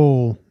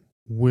struggle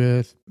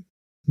with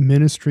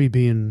ministry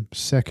being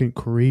second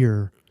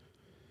career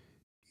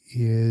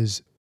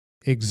is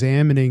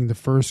examining the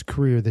first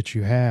career that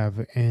you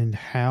have and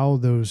how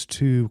those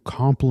two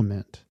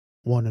complement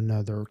one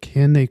another.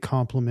 Can they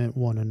complement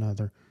one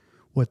another?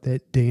 What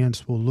that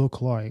dance will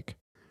look like.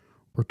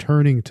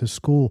 Returning to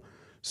school,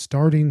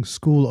 starting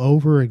school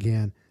over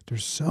again.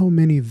 There's so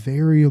many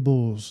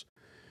variables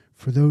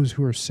for those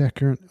who are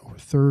second or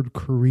third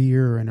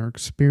career and are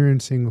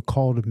experiencing a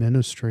call to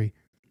ministry.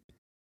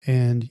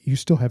 And you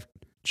still have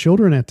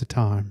children at the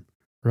time,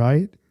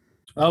 right?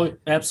 Oh,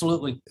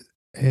 absolutely.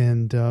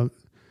 And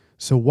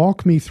so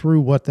walk me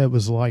through what that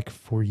was like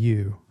for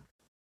you.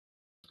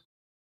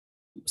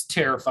 It was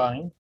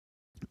terrifying.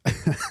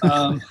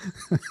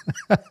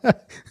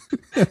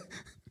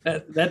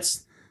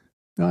 That's.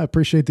 I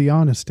appreciate the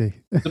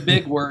honesty. The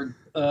big word.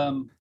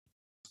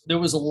 There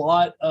was a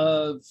lot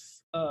of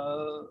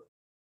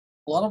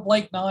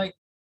late night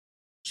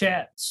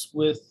chats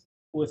with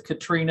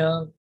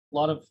Katrina. A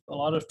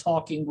lot of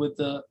talking with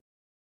the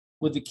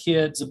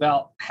kids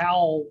about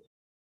how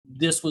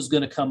this was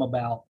going to come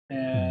about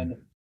and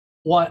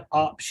what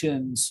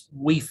options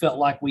we felt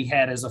like we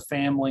had as a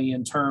family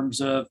in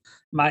terms of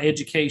my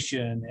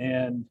education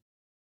and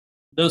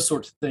those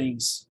sorts of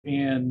things.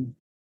 And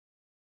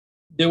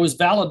there was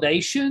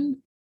validation.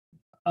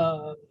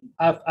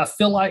 I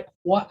feel like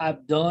what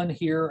I've done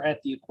here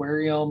at the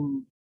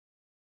aquarium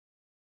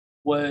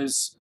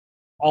was,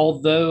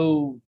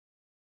 although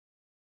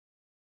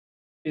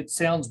it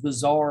sounds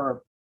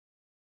bizarre,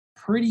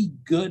 pretty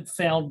good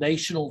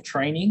foundational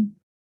training.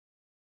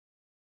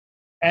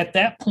 At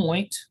that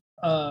point,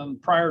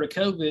 prior to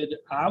COVID,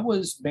 I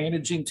was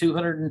managing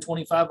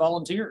 225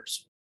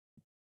 volunteers.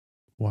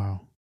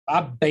 Wow.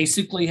 I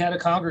basically had a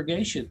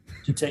congregation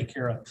to take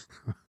care of.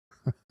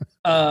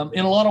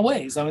 In a lot of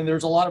ways. I mean,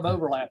 there's a lot of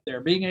overlap there.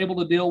 Being able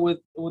to deal with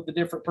the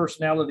different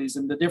personalities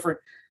and the different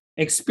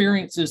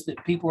experiences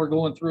that people are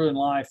going through in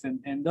life,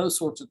 and those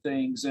sorts of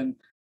things, and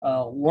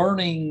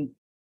learning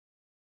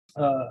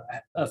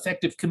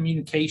effective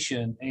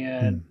communication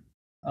and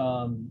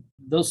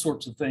those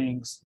sorts of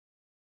things.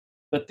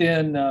 But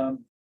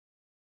then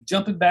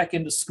jumping back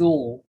into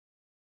school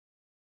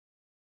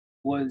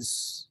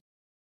was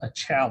a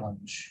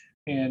challenge,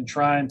 and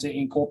trying to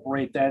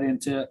incorporate that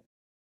into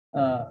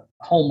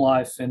home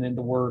life and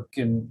into work.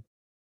 And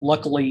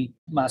luckily,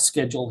 my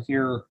schedule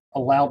here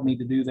allowed me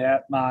to do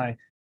that. My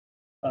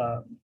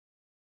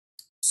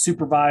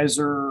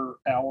supervisor,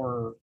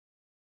 our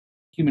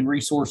human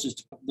resources,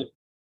 the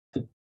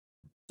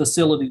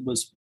facility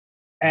was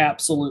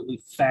absolutely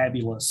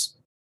fabulous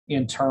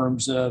in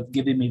terms of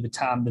giving me the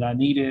time that I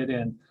needed,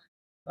 and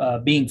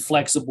being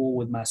flexible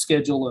with my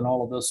schedule and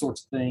all of those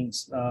sorts of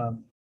things.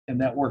 And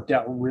that worked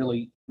out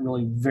really,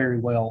 really very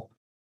well.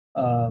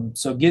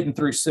 So getting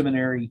through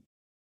seminary,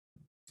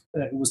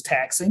 it was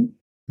taxing,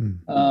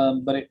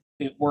 but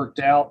it worked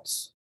out.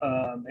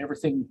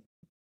 Everything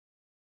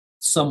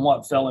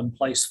somewhat fell in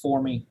place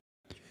for me.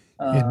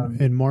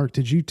 And Mark,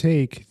 did you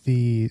take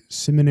the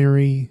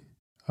seminary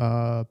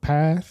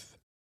path,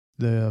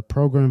 the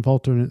program of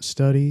alternate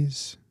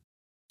studies?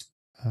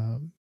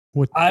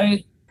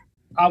 I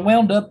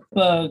wound up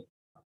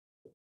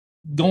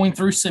going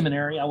through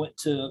seminary. I went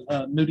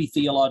to Moody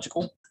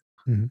Theological.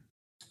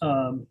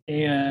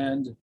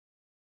 And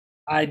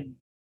I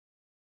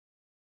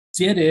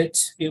did it.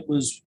 It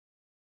was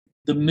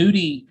the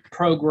Moody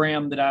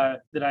program that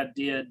I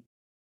did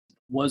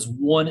was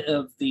one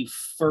of the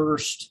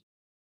first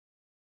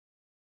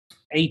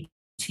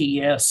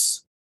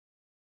ATS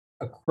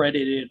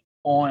accredited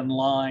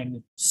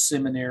online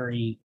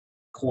seminary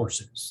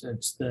courses.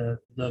 It's the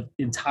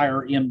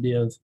entire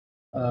MDiv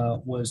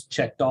was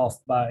checked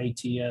off by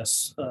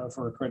ATS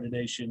for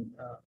accreditation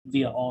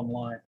via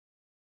online.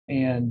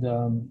 And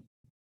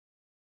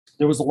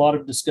there was a lot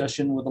of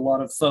discussion with a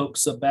lot of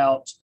folks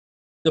about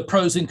the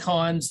pros and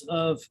cons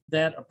of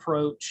that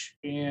approach,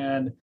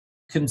 and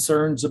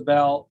concerns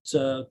about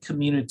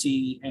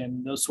community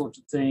and those sorts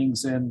of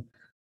things. And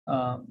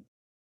I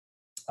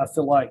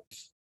feel like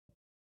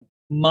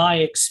my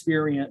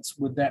experience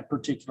with that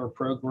particular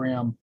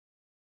program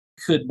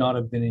could not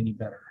have been any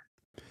better.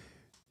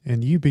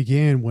 And you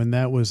began when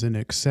that was an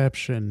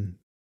exception,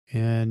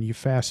 and you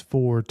fast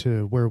forward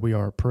to where we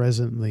are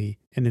presently,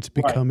 and it's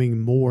becoming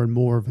more and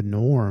more of a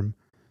norm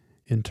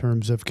in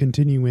terms of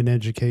continuing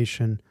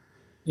education.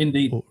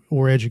 Indeed.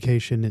 Or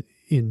education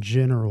in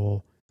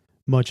general.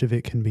 Much of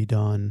it can be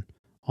done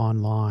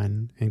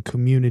online, and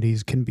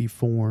communities can be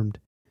formed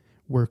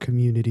where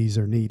communities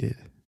are needed.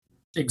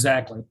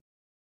 Exactly.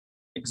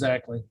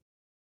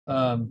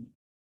 And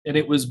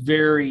it was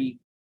very,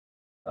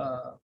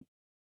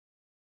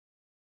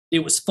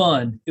 it was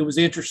fun. It was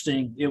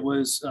interesting. It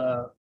was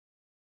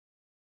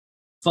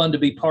fun to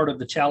be part of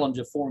the challenge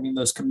of forming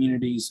those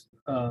communities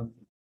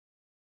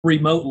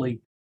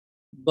remotely.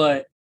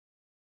 But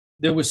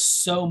there was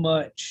so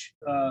much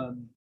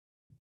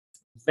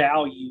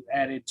value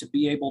added to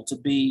be able to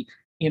be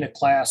in a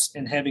class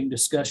and having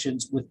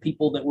discussions with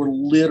people that were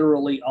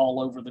literally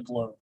all over the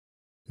globe.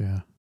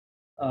 Yeah.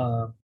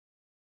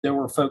 There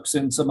were folks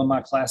in some of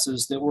my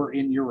classes that were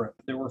in Europe.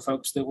 There were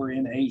folks that were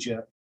in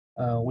Asia.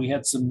 We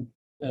had some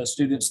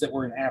students that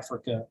were in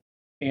Africa,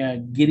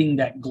 and getting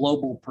that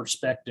global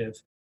perspective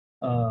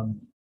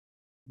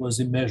was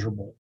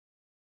immeasurable.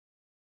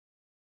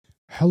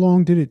 How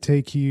long did it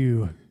take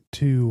you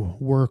to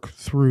work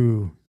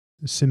through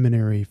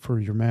seminary for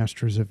your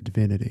Master's of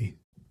Divinity?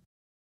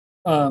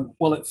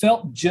 Well, it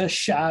felt just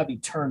shy of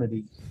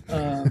eternity.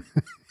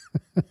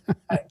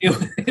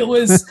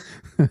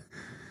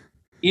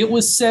 It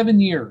was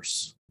 7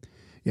 years.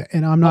 Yeah,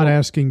 and I'm not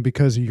asking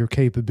because of your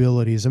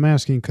capabilities. I'm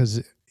asking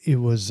because it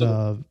was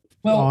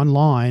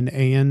online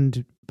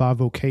and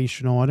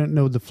bivocational. I didn't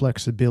know the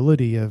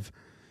flexibility of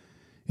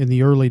in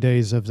the early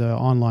days of the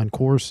online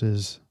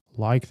courses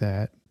like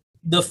that.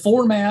 The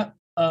format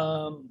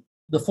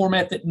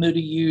that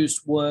Moody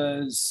used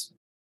was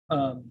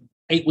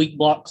 8-week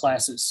block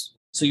classes.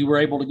 So you were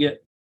able to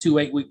get 2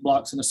 8-week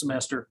blocks in a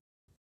semester.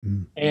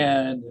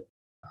 And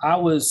I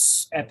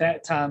was at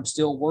that time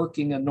still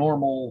working a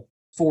normal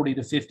 40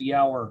 to 50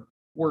 hour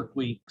work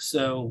week.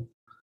 So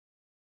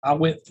I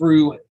went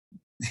through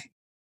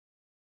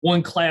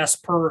one class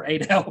per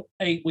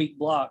 8-week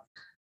block.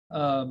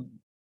 So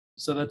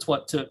that's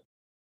what took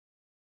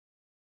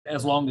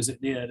as long as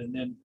it did. And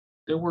then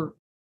there were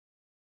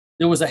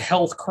there was a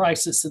health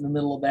crisis in the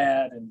middle of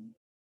that and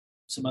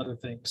some other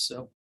things.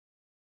 So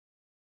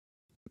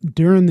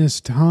during this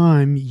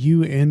time,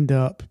 you end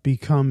up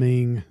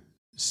becoming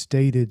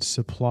stated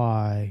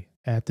supply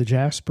at the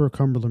Jasper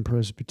Cumberland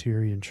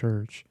Presbyterian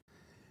Church,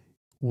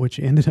 which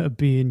ended up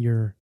being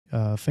your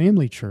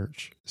family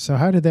church. So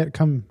how did that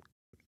come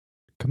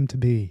to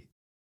be?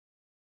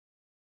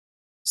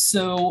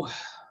 So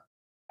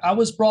I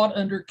was brought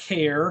under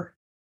care.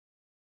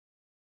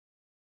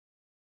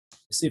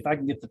 See if I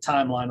can get the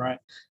timeline right.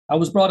 I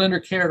was brought under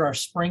care at our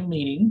spring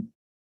meeting,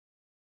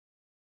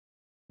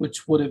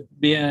 which would have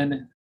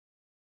been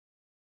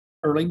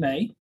early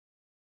May.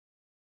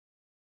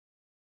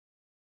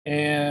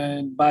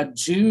 And by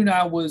June,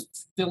 I was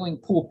filling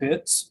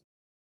pulpits.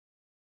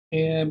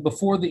 And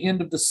before the end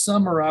of the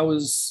summer, I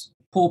was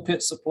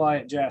pulpit supply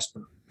at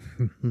Jasper.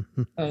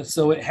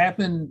 So it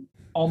happened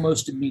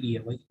almost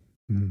immediately.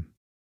 Mm.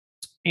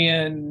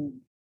 And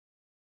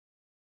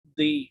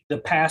the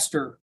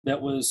pastor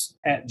that was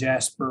at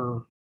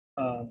Jasper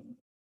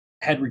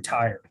had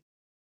retired.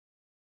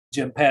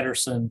 Jim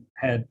Patterson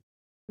had,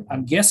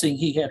 I'm guessing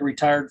he had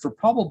retired for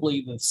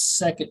probably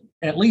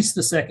at least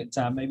the second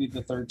time, maybe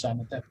the third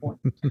time at that point.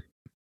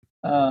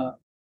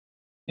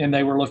 And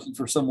they were looking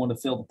for someone to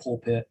fill the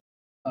pulpit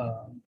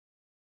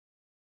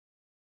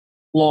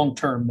long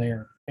term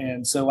there.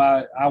 And so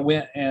I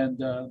went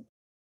and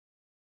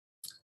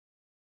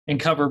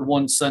covered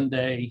one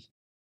Sunday,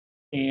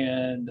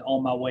 and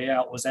on my way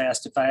out was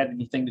asked if I had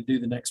anything to do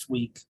the next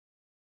week.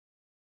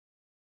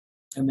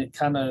 And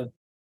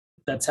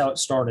that's how it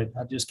started.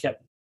 I just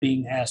kept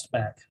being asked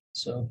back.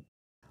 So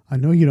I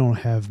know you don't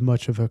have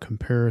much of a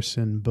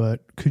comparison,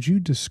 but could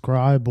you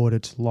describe what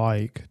it's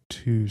like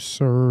to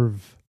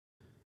serve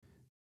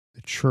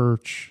the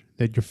church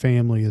that your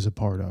family is a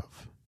part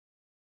of?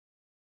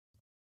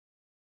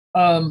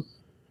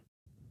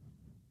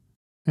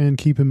 And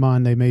keep in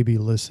mind, they may be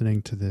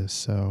listening to this.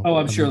 So,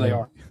 I'm sure they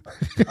are.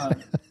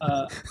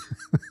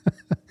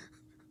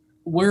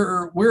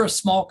 We're a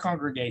small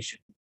congregation,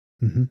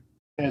 mm-hmm.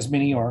 as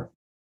many are.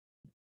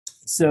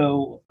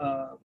 So,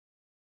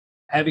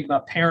 having my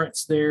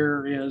parents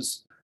there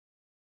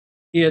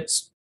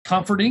it's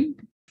comforting.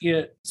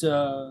 It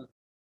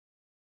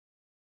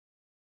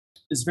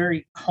is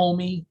very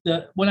homey.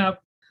 When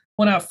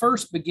I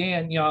first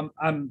began,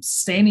 I'm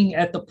standing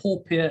at the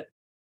pulpit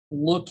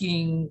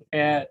looking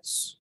at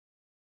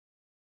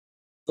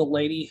the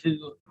lady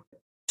who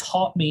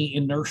taught me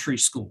in nursery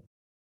school,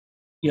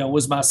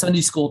 was my Sunday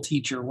school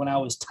teacher when I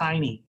was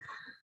tiny,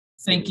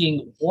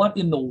 thinking, what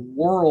in the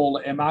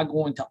world am I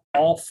going to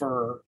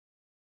offer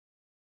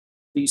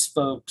these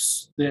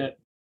folks that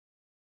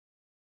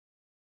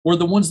were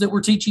the ones that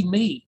were teaching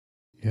me?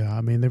 Yeah,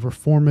 I mean, they were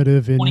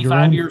formative in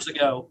 25 years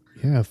ago.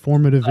 Yeah,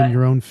 formative in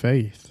your own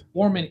faith.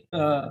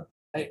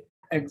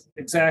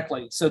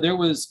 Exactly. So there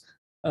was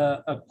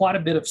quite a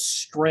bit of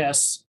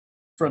stress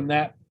from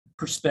that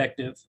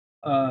perspective.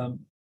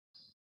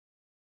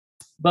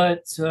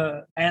 But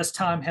as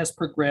time has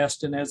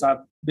progressed and as I've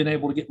been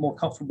able to get more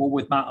comfortable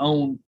with my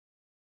own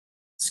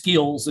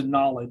skills and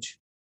knowledge,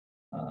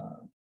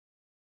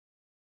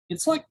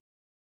 it's like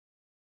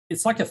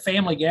a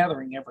family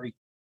gathering every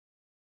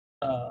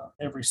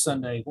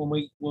Sunday when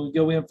we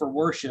go in for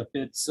worship.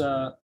 It's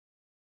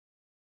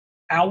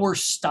our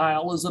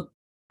style is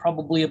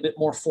probably a bit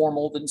more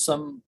formal than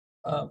some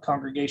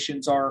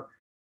congregations are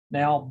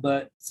now,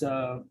 but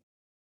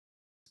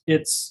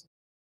it's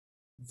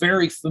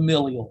very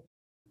familial.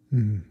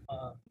 Mm.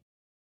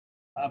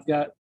 I've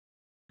got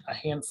a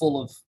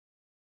handful of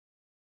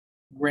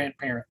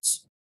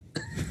grandparents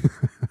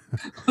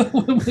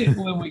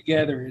when we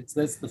gather.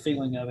 That's the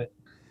feeling of it.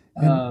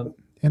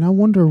 And I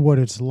wonder what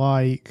it's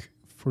like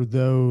for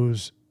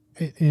those,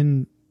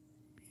 and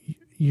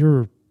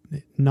you're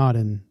not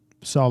in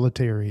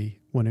solitary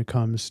when it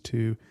comes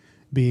to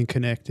being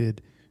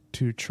connected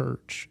to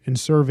church and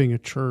serving a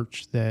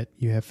church that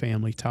you have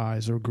family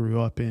ties or grew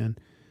up in.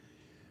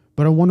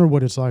 But I wonder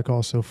what it's like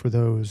also for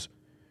those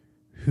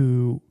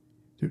who,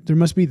 there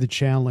must be the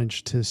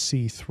challenge to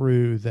see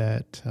through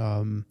that,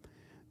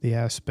 the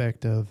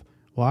aspect of,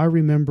 well, I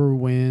remember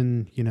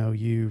when,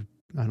 you,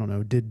 I don't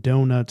know, did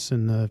donuts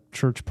in the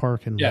church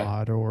parking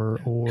lot or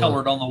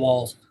colored on the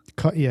walls.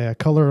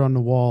 Colored on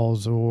the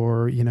walls,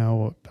 or,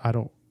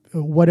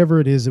 whatever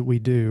it is that we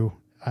do.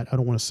 I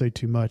don't want to say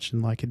too much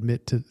and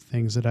admit to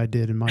things that I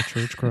did in my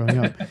church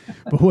growing up,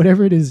 but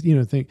whatever it is,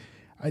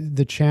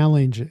 the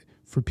challenge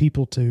for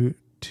people to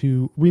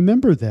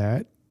remember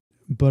that,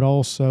 but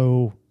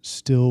also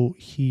still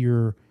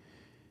hear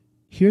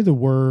the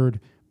word,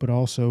 but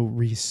also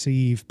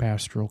receive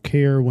pastoral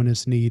care when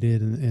it's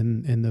needed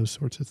and those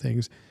sorts of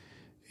things,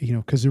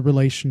 because the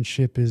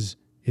relationship is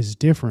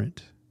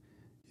different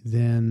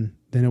than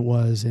it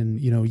was in,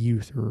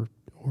 youth or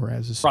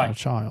as a small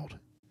child.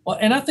 Well,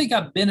 and I think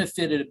I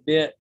benefited a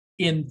bit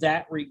in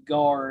that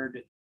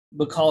regard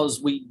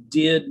because we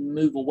did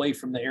move away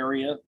from the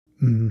area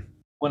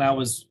when I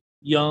was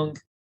young,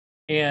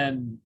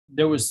 and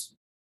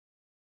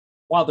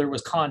while there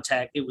was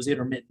contact, it was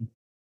intermittent.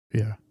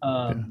 Yeah.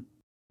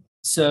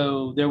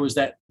 So there was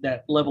that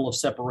level of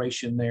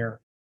separation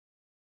there.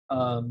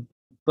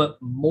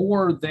 But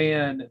more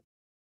than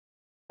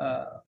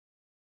uh,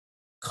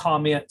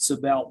 comments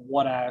about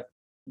what I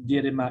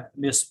did in my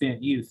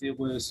misspent youth, it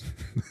was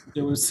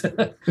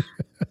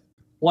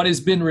what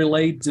has been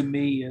relayed to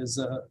me is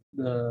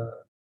the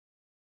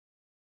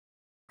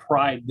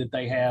pride that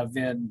they have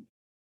in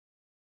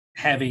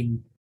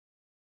having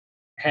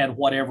had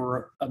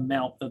whatever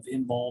amount of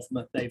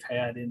involvement they've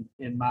had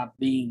in my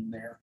being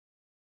there,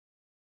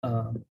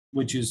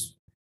 which is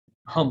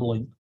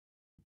humbling.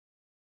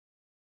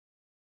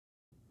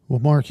 Well,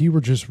 Mark, you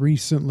were just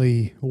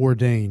recently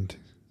ordained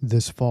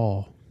this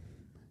fall.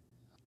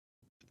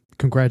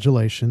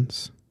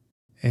 Congratulations.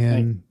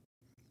 And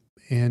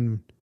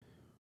and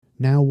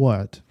now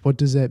what? What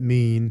does that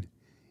mean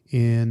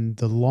in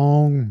the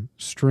long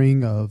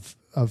string of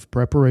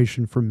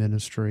preparation for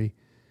ministry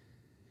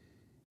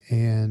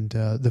and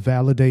the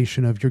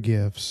validation of your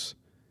gifts?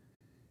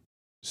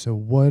 So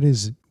what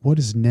is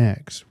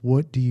next?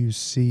 What do you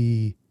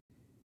see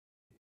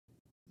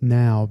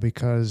now?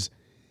 Because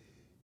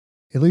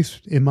at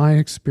least in my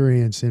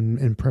experience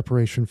in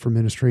preparation for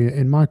ministry,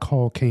 and my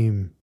call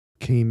came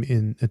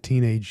in a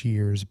teenage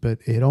years, but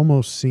it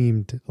almost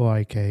seemed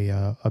like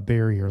a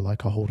barrier,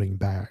 like a holding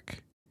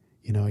back.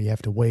 You know, you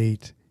have to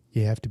wait,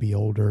 you have to be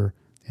older,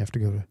 you have to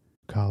go to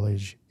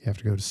college, you have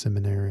to go to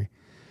seminary.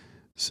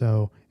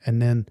 So,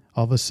 and then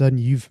all of a sudden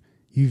you've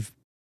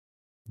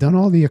done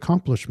all the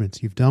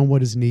accomplishments, you've done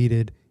what is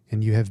needed,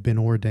 and you have been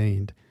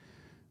ordained.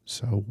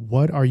 So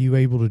what are you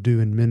able to do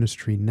in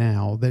ministry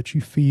now that you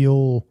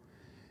feel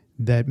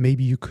that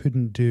maybe you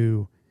couldn't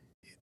do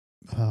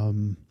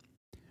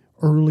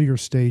earlier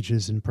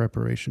stages in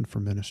preparation for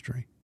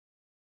ministry?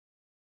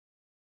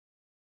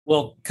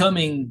 Well,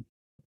 coming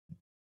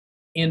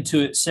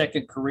into its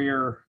second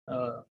career,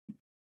 I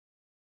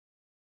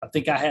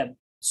think I had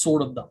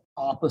sort of the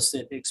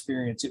opposite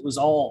experience. It was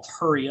all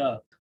hurry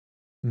up.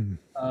 You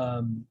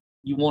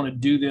want to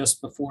do this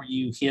before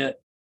you hit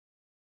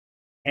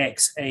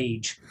X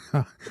age,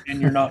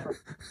 and you're not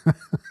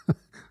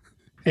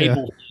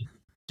able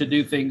to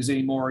do things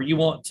anymore. You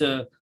want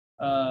to,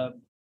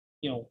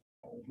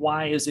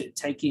 why is it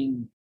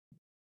taking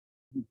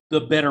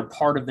the better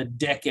part of a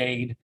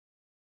decade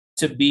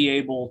to be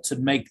able to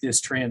make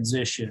this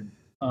transition?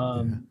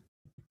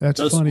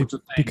 That's funny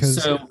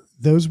because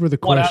those were the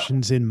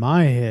questions in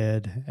my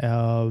head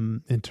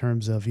in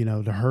terms of,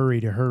 to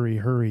hurry,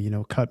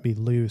 cut me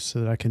loose so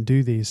that I can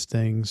do these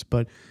things.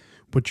 But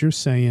what you're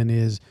saying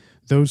is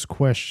those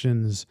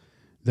questions,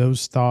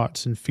 those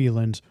thoughts and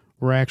feelings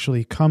were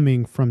actually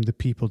coming from the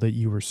people that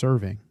you were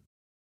serving.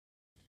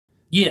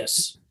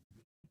 Yes.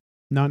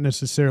 Not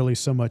necessarily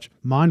so much.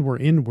 Mine were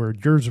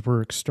inward, yours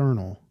were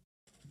external.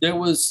 There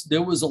was a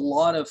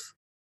lot of,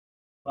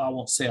 I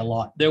won't say a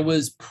lot, there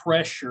was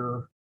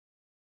pressure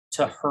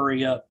to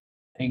hurry up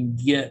and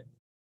get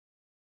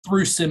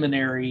through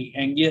seminary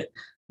and get,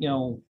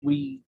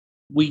 we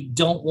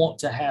don't want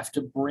to have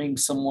to bring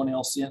someone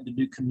else in to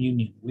do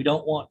communion. We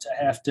don't want to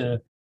have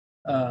to,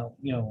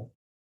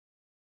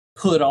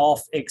 put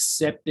off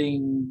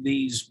accepting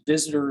these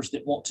visitors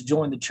that want to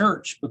join the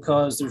church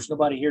because there's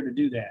nobody here to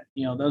do that,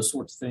 those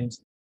sorts of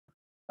things.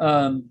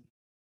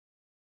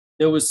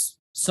 There was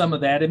some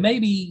of that, and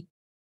maybe,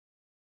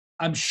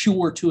 I'm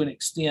sure to an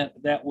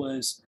extent that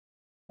was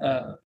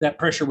that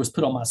pressure was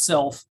put on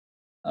myself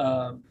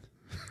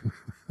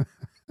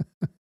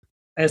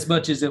as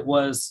much as it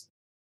was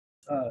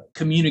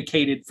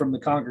communicated from the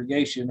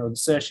congregation or the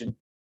session.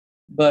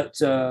 But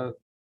I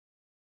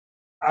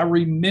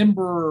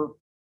remember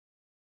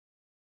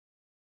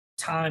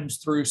times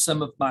through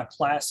some of my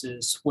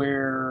classes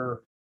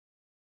where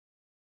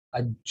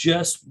I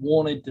just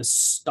wanted to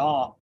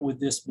stop with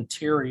this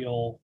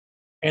material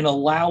and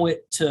allow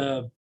it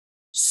to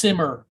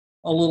simmer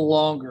a little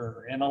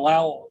longer and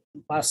allow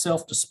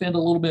myself to spend a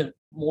little bit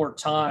more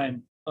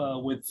time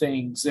with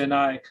things. And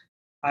I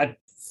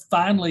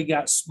finally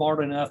got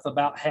smart enough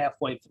about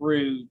halfway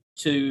through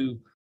to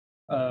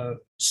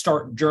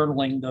start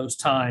journaling those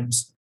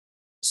times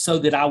so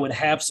that I would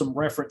have some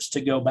reference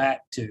to go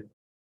back to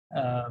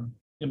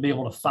and be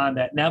able to find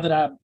that. Now that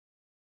I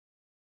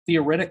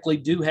theoretically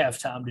do have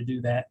time to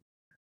do that.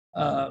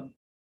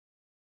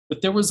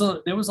 But there was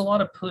a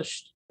lot of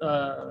push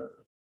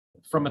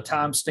from a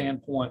time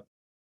standpoint.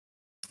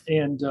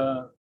 And,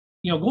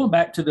 going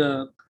back to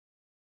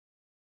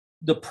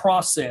the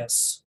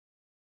process,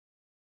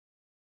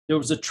 there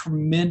was a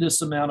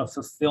tremendous amount of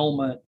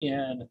fulfillment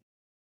in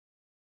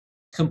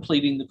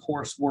completing the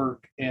coursework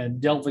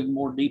and delving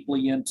more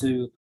deeply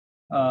into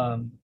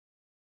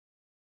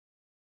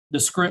the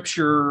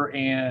scripture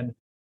and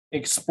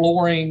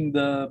exploring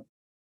the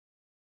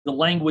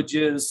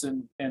languages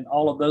and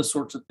all of those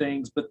sorts of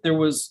things. But there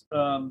was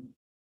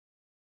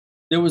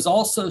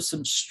also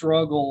some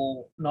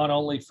struggle, not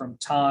only from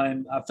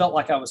time. I felt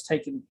like I was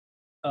taking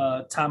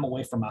time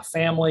away from my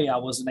family. I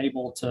wasn't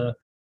able to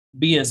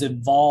be as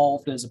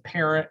involved as a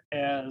parent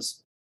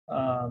as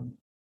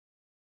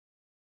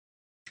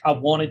I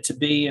wanted to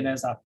be, and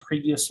as I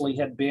previously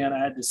had been, I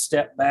had to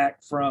step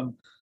back from,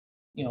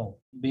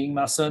 being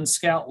my son's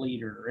scout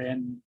leader,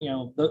 and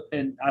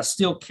and I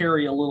still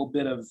carry a little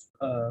bit of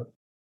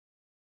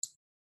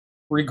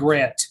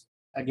regret,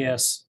 I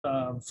guess,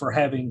 for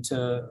having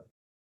to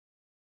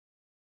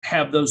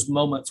have those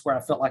moments where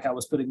I felt like I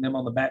was putting them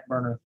on the back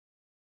burner,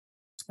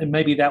 and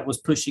maybe that was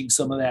pushing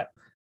some of that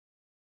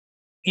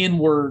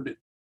inward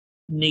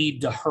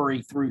need to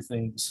hurry through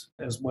things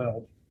as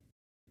well.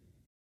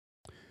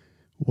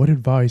 What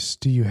advice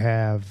do you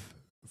have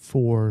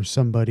for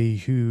somebody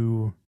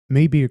who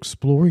may be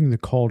exploring the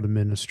call to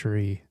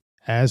ministry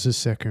as a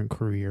second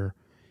career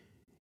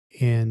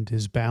and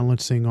is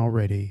balancing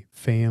already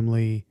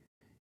family,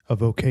 a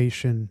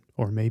vocation,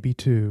 or maybe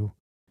two,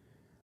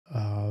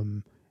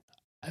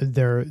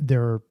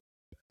 their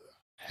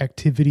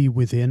activity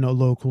within a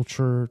local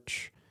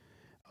church,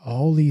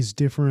 all these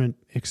different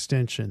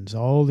extensions,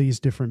 all these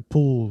different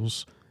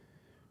pools?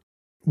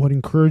 What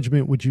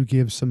encouragement would you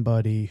give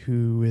somebody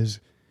who is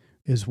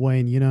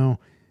weighing,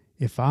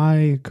 if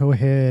I go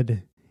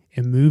ahead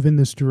and move in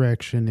this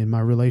direction in my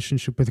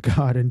relationship with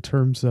God in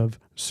terms of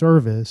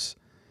service,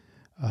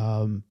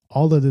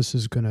 all of this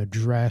is going to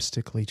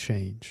drastically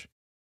change?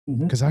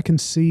 Because I can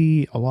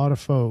see a lot of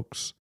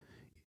folks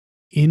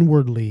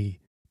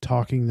inwardly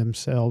talking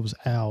themselves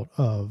out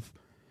of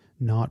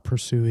not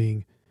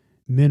pursuing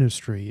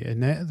ministry.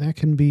 And that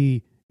can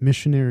be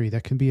missionary,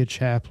 that can be a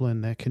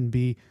chaplain, that can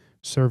be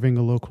serving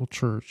a local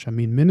church. I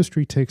mean,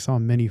 ministry takes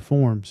on many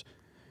forms,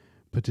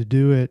 but to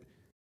do it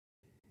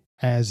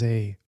as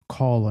a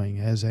calling,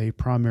 as a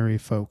primary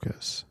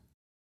focus.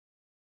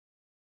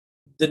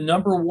 The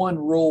number one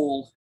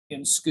rule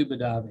in scuba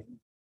diving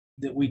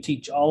that we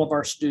teach all of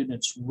our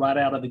students right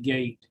out of the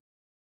gate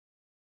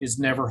is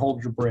never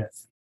hold your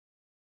breath.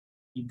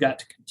 You've got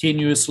to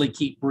continuously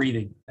keep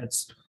breathing.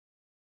 That's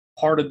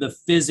part of the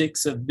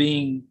physics of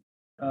being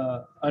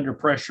under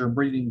pressure and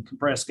breathing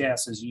compressed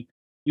gases.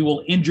 You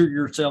will injure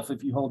yourself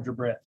if you hold your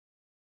breath.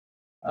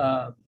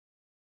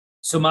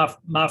 So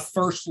my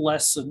first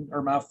lesson,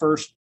 or my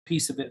first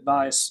piece of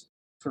advice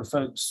for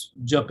folks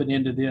jumping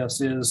into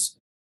this, is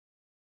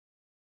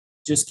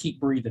just keep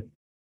breathing.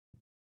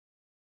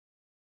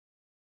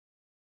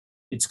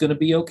 It's going to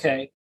be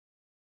okay.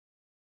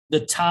 The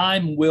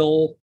time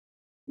will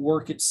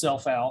work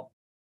itself out.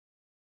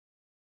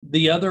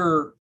 The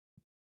other,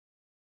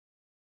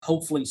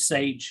 hopefully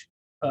sage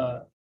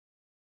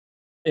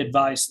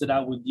advice that I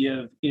would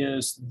give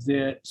is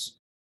that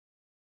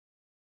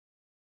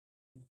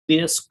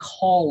this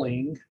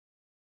calling,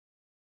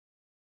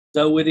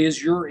 though it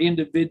is your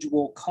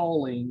individual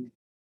calling,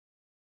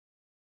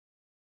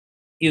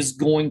 is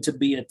going to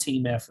be a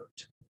team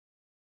effort.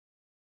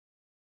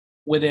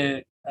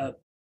 When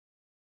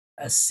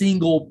a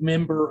single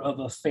member of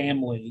a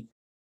family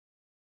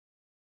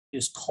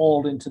is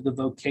called into the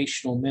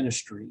vocational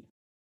ministry,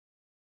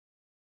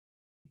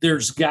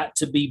 there's got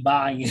to be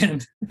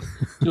buy-in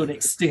to an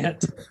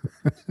extent.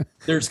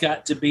 There's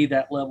got to be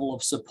that level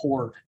of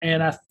support.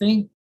 And I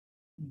think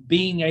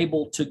being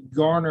able to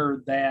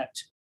garner that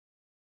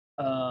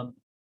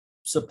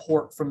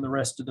support from the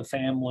rest of the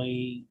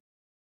family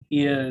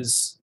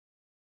is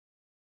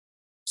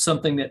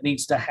something that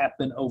needs to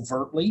happen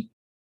overtly.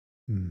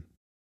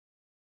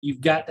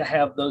 You've got to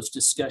have those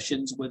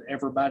discussions with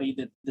everybody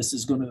that this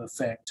is going to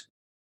affect.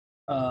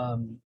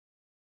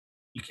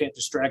 You can't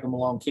just drag them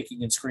along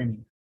kicking and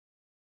screaming.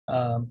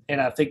 And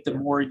I think the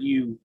more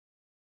you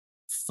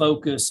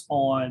focus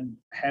on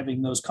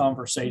having those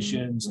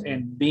conversations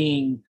and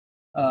being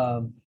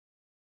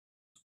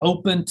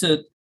open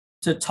to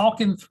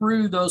talking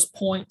through those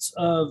points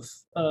of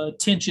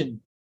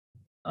tension,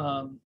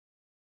 the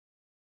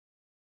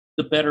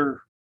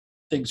better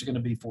things are going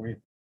to be for you.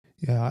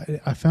 Yeah,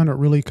 I found it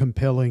really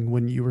compelling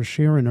when you were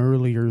sharing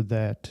earlier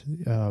that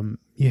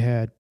you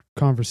had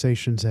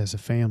conversations as a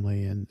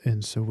family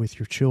and so with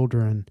your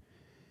children,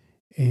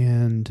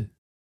 and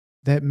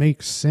that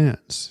makes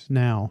sense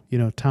now,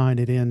 tying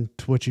it in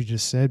to what you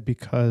just said,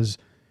 because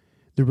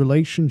the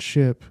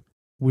relationship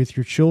with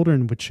your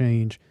children would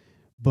change,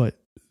 but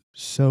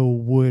so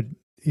would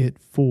it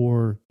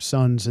for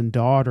sons and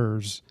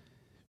daughters,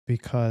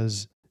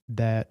 because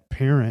that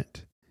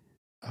parent,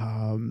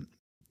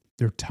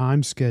 their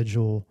time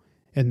schedule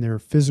and their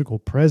physical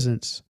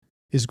presence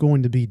is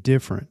going to be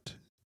different.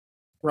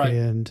 Right.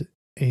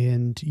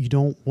 And you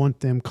don't want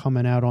them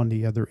coming out on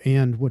the other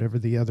end, whatever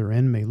the other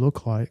end may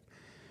look like,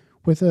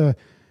 with a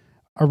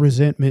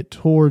resentment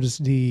towards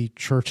the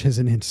church as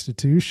an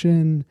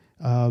institution,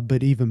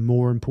 but even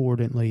more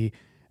importantly,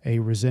 a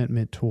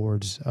resentment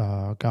towards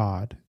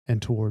God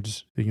and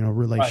towards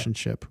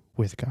relationship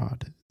with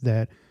God.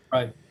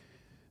 Right.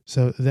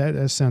 So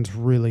that sounds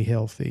really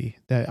healthy.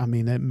 That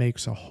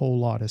makes a whole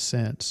lot of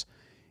sense.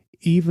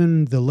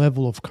 Even the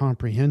level of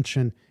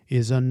comprehension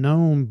is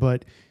unknown,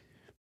 but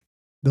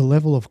the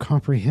level of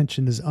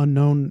comprehension is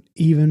unknown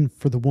even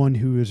for the one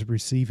who is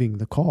receiving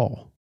the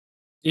call.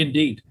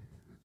 Indeed.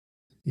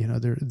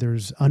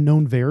 There's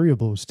unknown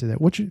variables to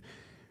that, which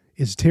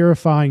is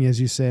terrifying,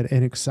 as you said,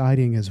 and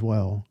exciting as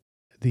well.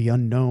 the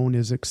unknown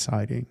is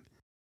exciting.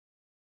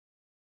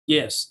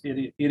 Yes,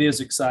 it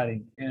is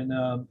exciting. And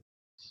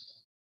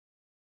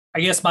I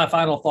guess my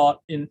final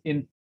thought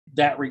in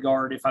that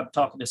regard, if I'm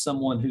talking to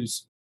someone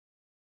who's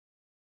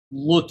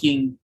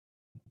looking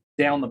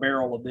down the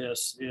barrel of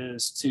this,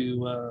 is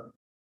to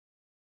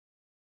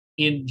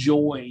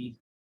enjoy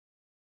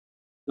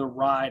the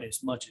ride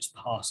as much as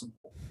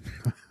possible.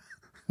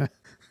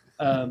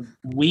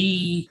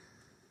 We,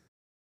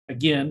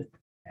 again,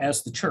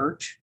 as the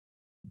church,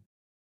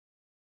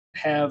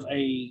 have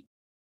a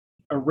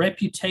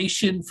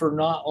reputation for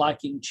not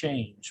liking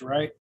change,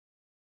 right?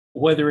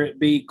 Whether it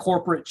be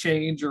corporate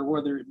change or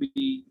whether it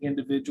be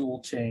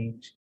individual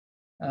change.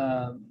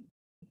 Um,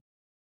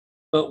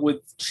 but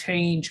with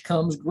change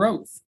comes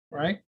growth,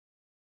 right?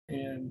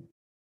 And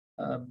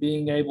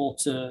being able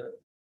to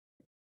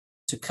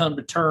come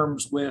to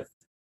terms with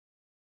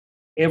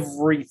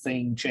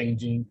everything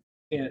changing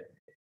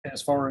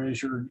as far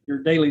as your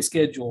daily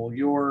schedule,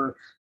 your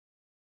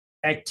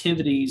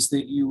activities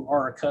that you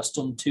are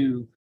accustomed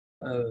to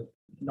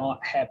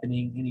not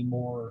happening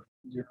anymore,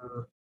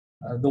 your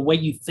the way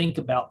you think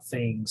about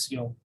things.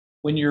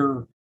 When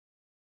you're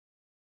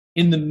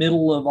in the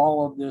middle of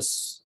all of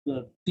this,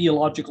 the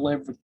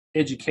theological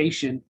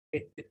education,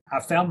 I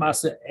found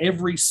myself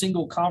every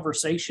single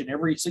conversation,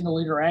 every single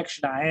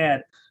interaction I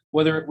had,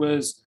 whether it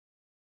was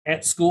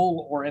at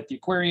school or at the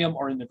aquarium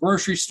or in the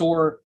grocery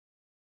store,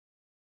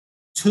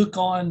 took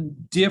on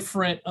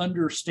different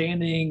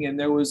understanding, and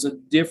there was a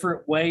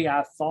different way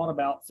I thought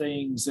about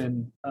things.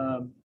 And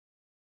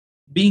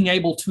being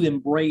able to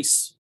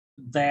embrace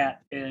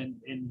that and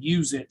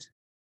use it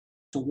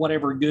to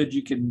whatever good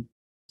you can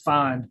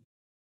find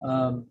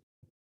um,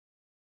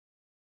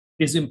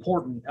 is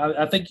important.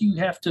 I think you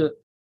have to.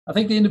 I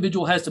think the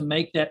individual has to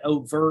make that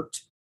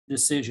overt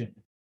decision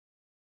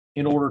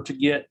in order to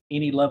get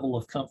any level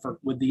of comfort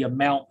with the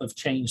amount of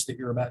change that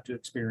you're about to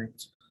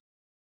experience.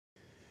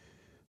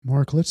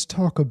 Mark, let's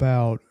talk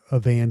about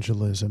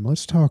evangelism.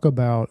 Let's talk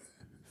about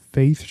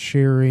faith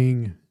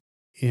sharing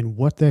and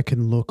what that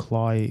can look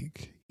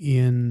like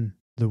in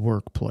the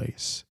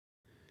workplace.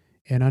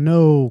 And I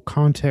know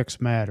context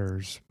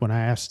matters when I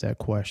ask that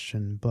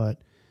question,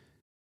 but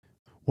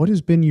what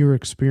has been your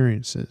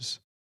experiences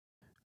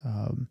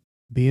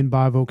being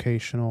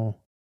bivocational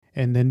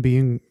and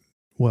then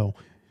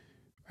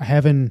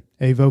having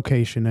a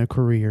vocation, a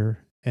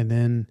career, and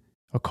then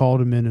a call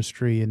to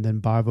ministry and then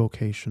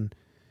bivocation?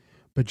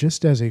 But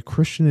just as a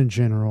Christian in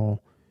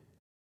general,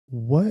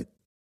 what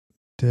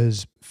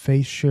does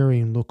faith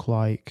sharing look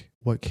like?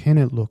 What can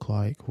it look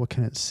like? What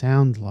can it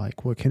sound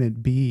like? What can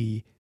it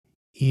be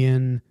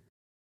in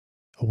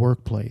a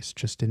workplace,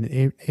 just in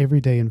an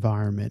everyday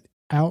environment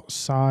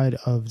outside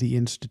of the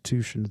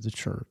institution of the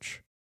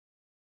church?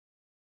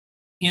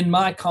 In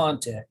my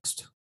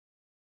context,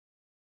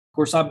 of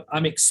course,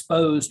 I'm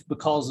exposed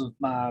because of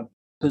my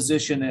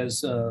position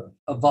as a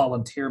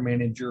volunteer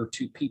manager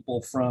to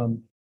people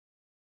from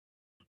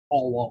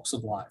all walks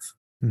of life.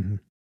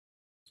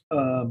 Mm-hmm.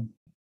 Um,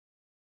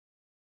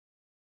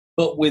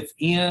 but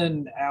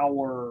within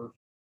our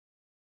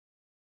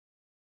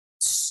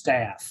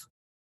staff,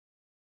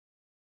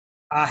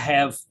 I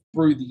have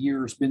through the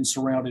years been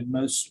surrounded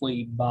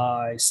mostly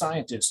by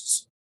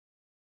scientists,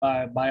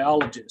 by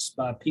biologists,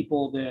 by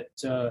people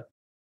that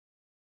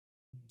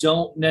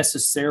don't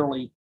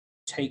necessarily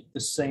take the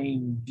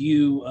same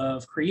view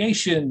of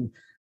creation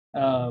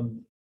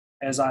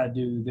as I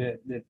do,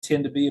 that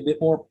tend to be a bit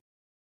more,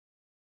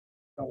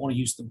 I don't want to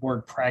use the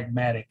word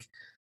pragmatic,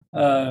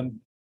 um,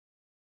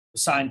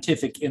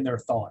 scientific in their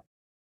thought.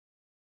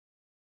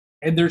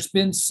 And there's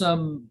been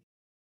some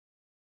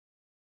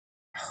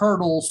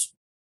hurdles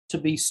to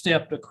be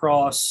stepped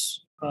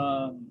across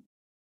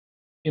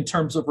in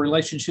terms of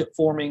relationship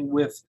forming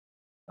with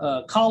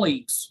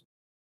colleagues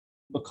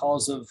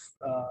because of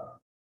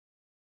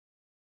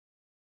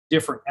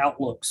different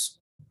outlooks.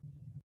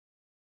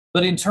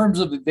 But in terms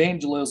of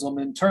evangelism,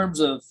 in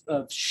terms of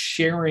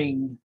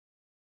sharing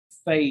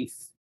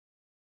faith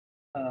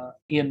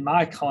in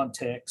my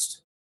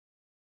context,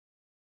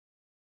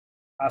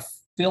 I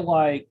feel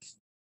like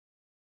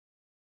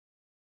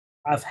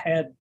I've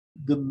had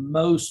the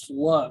most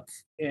luck.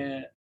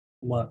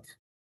 Luck.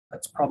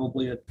 That's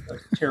probably a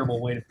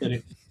terrible way to put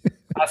it.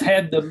 I've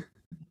had the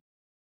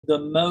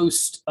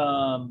most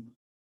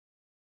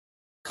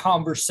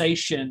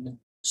conversation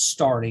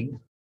starting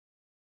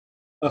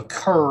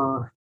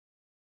occur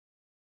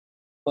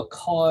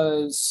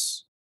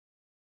because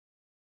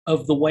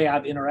of the way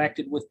I've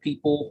interacted with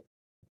people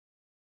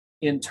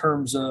in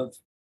terms of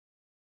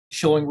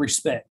showing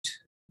respect,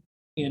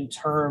 in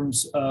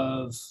terms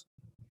of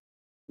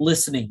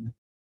listening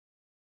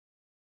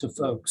to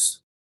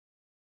folks.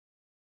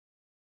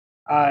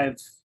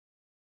 I've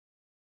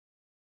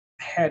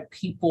had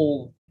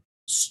people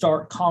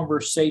start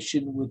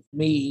conversation with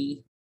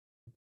me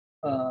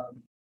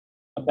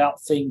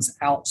about things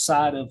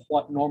outside of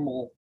what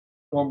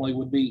normally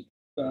would be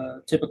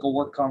typical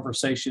work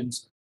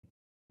conversations,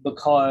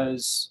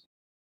 because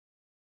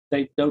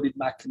they've noted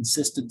my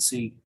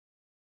consistency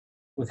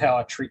with how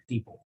I treat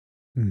people.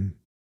 Mm.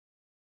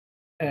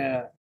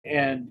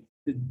 And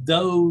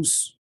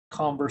those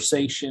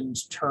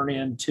conversations turn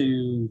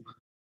into,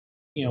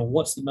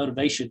 what's the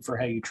motivation for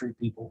how you treat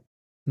people?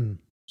 Mm.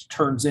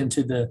 Turns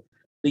into the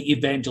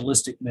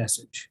evangelistic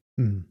message.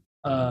 Mm.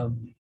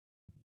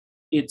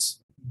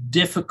 It's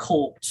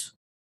difficult,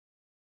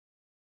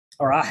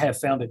 or I have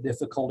found it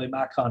difficult in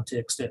my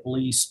context, at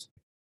least,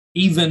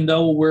 even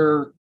though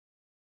we're,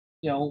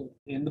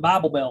 in the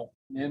Bible Belt,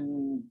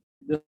 in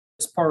this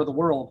part of the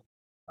world,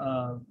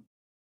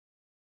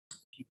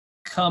 you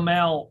come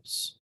out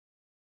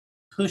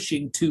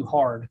pushing too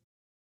hard,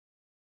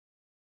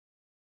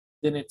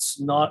 then it's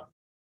not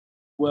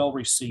well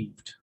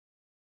received.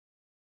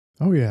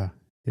 Oh yeah,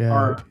 yeah.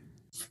 Or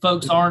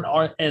folks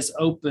aren't as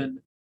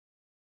open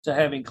to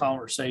having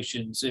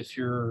conversations if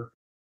you're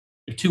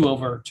too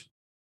overt.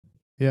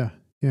 Yeah,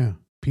 yeah.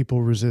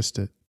 People resist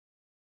it.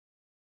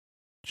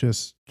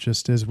 Just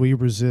as we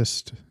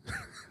resist.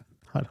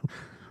 I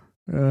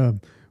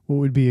don't. What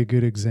would be a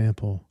good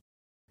example?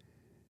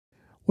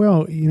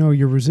 Well,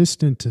 you're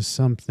resistant to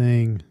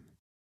something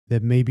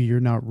that maybe you're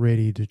not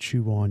ready to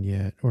chew on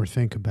yet, or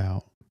think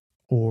about,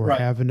 or Right.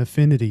 have an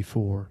affinity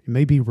for. You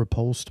may be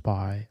repulsed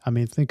by. I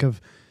mean, think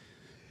of,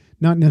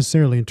 not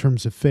necessarily in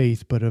terms of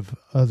faith, but of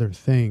other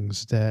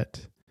things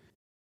that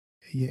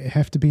you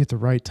have to be at the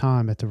right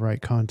time, at the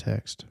right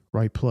context,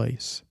 right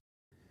place.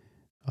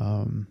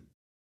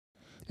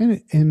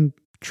 And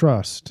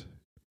trust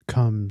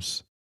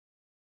comes,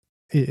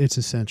 it's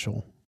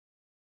essential.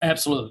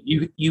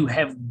 Absolutely. You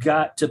have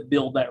got to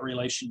build that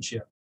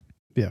relationship.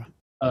 Yeah.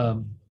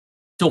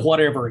 To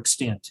whatever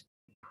extent.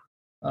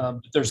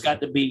 There's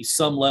got to be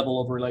some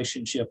level of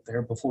relationship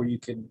there before you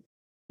can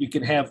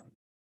have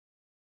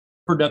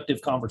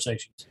productive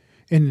conversations.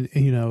 And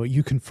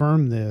you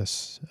confirmed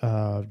this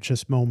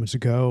just moments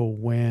ago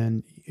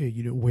when,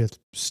 with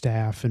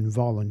staff and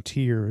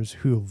volunteers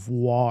who have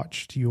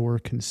watched your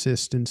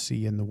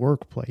consistency in the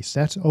workplace.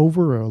 That's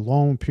over a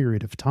long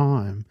period of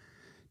time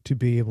to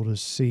be able to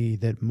see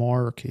that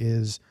Mark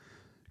is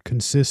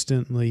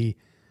consistently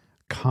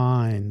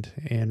kind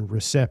and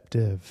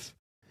receptive,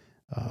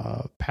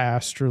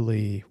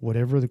 pastorally,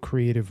 whatever the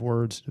creative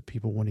words that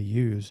people want to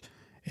use.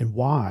 And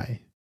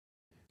why,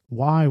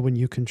 when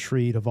you can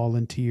treat a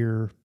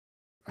volunteer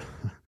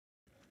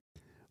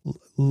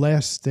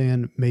less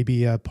than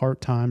maybe a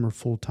part-time or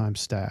full-time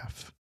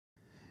staff?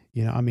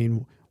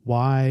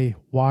 Why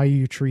are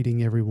you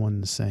treating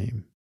everyone the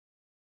same?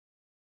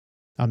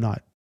 I'm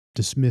not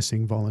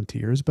dismissing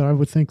volunteers, but I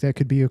would think that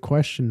could be a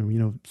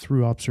question,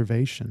 through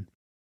observation.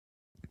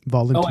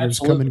 Volunteers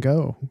come and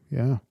go.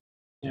 Yeah.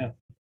 Yeah,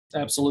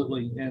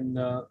 absolutely. And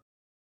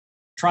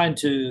trying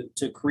to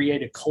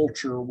create a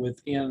culture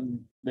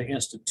within the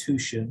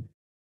institution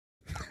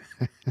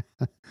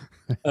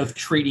of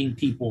treating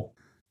people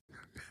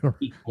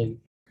equally,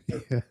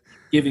 Yeah.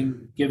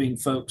 giving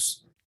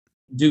folks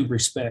due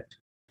respect.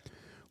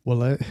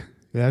 Well,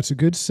 that's a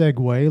good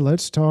segue.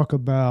 Let's talk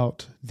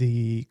about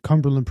the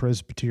Cumberland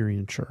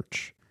Presbyterian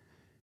Church,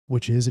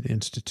 which is an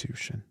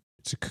institution.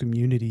 It's a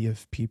community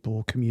of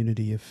people,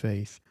 community of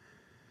faith.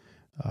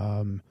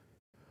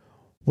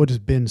 What has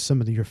been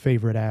some of your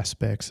favorite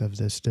aspects of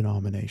this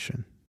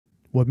denomination?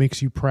 What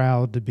makes you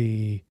proud to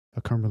be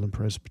a Cumberland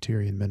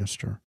Presbyterian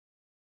minister?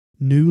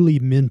 Newly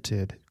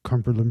minted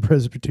Cumberland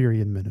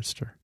Presbyterian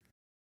minister.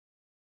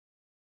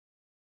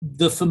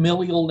 The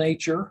familial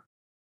nature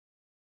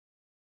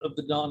of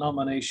the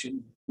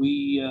denomination.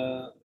 We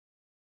are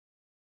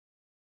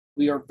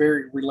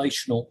very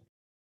relational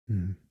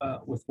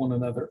with one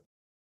another.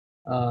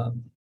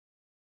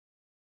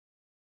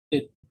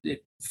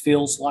 It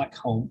feels like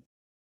home.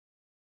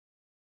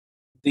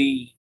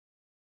 The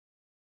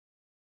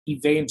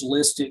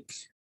evangelistic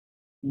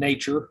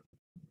nature,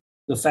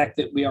 the fact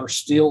that we are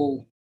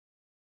still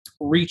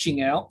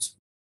reaching out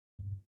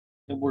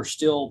and we're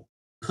still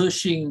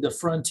pushing the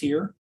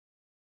frontier,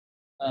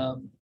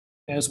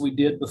 as we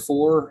did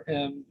before.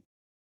 And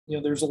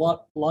there's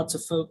lots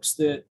of folks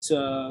that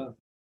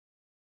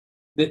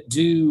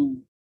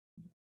do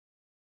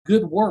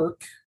good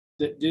work,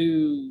 that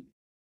do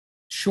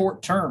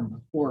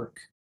short-term work,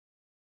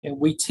 and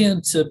we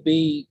tend to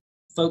be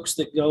folks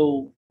that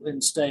go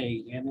and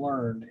stay and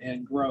learn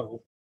and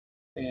grow.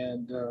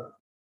 And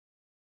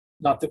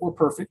not that we're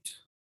perfect,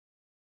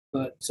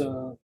 but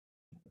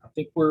I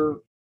think we're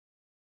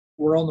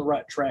on the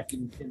right track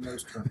in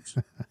those terms.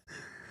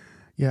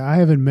 Yeah, I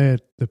haven't met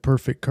the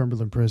perfect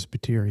Cumberland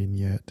Presbyterian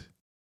yet.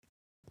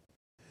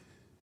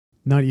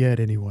 Not yet,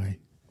 anyway.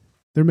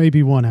 There may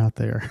be one out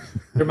there.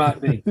 There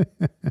might be.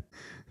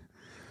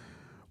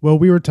 Well,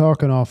 we were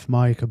talking off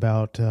mic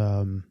about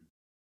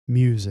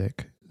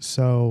music.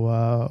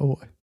 So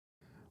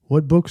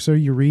what books are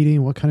you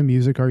reading? What kind of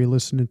music are you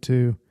listening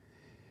to?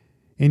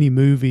 Any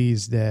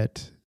movies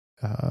that,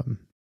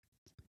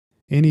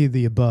 any of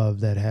the above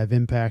that have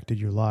impacted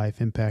your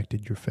life,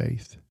 impacted your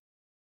faith?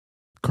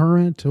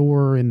 Current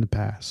or in the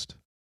past?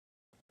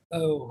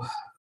 Oh,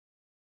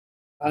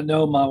 I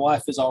know my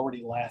wife is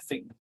already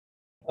laughing.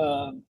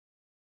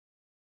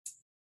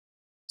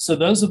 So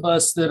those of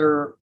us that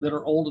are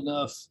old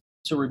enough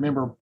to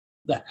remember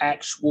the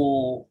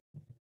actual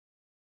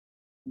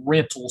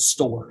rental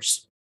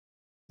stores.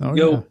 Oh,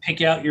 Go yeah.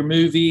 pick out your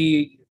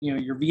movie,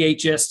 your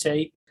VHS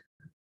tape,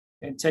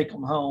 and take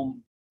them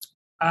home.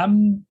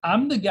 I'm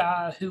the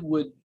guy who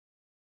would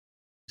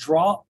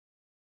drop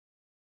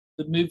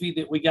the movie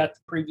that we got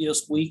the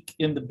previous week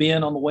in the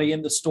bin on the way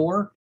in the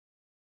store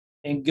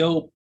and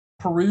go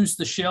peruse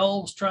the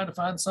shelves trying to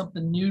find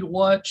something new to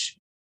watch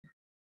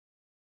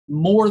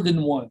more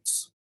than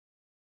once.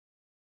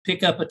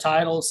 Pick up a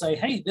title, say,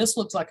 hey, this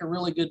looks like a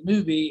really good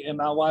movie. And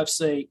my wife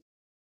say,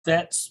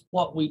 that's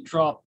what we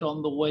dropped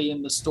on the way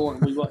in the store.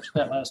 We watched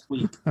that last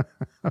week.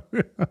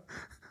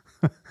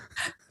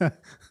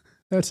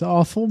 That's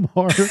awful,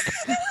 Mark.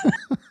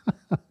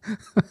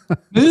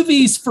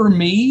 Movies for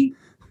me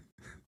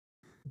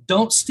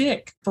don't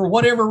stick for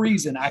whatever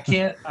reason. I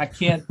can't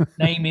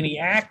name any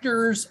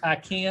actors. I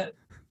can't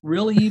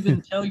really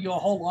even tell you a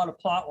whole lot of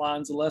plot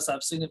lines unless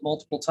I've seen it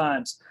multiple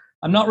times.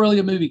 I'm not really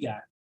a movie guy.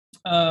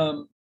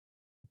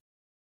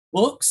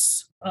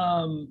 Books,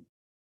 I'm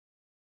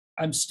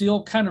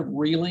still kind of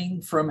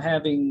reeling from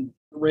having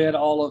read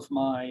all of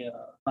my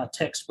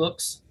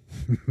textbooks.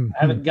 I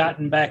haven't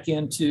gotten back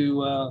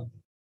into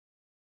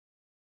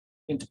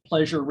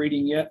pleasure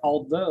reading yet,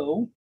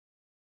 although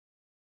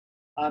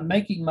I'm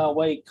making my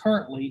way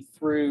currently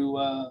through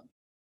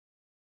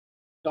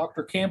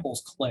Dr.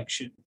 Campbell's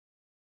collection.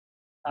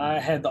 I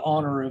had the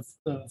honor of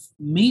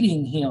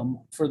meeting him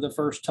for the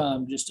first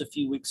time just a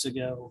few weeks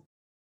ago,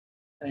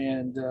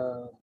 and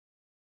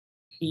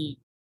he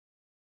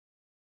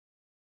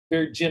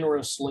very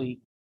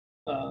generously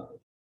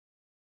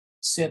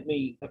sent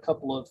me a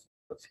couple of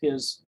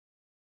his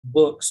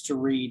books to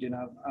read, and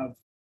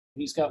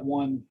he's got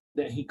one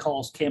that he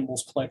calls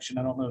Campbell's Collection.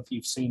 I don't know if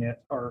you've seen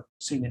it or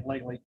seen it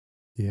lately.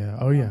 Yeah.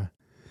 Oh, yeah.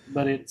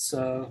 But it's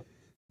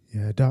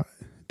yeah.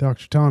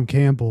 Dr. Tom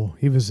Campbell.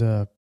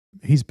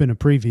 He's been a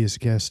previous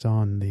guest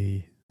on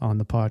the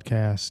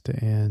podcast,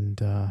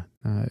 and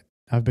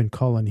I've been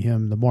calling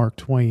him the Mark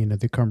Twain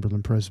of the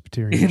Cumberland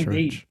Presbyterian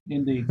Church.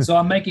 Indeed. So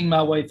I'm making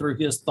my way through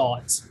his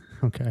thoughts.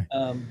 Okay.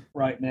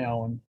 Right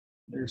now, and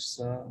there's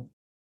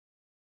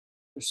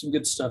some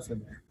good stuff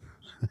in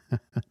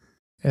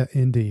there.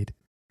 Indeed.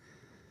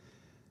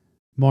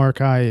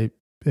 Mark, I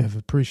have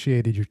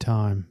appreciated your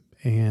time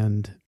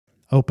and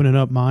opening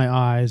up my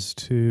eyes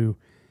to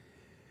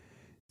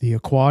the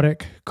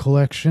aquatic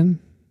collection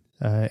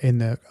and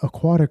the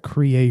aquatic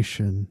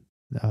creation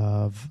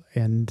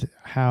and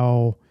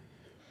how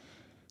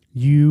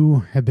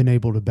you have been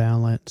able to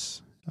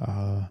balance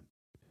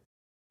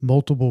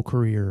multiple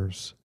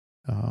careers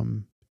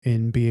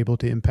and be able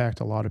to impact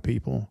a lot of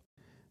people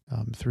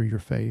through your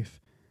faith.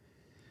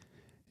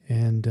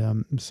 And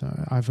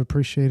so I've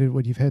appreciated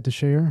what you've had to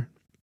share.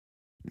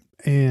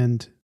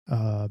 And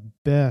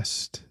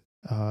best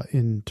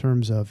in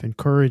terms of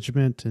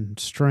encouragement and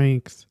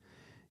strength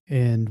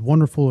and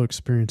wonderful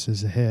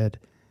experiences ahead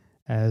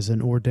as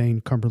an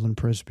ordained Cumberland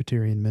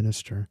Presbyterian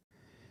minister.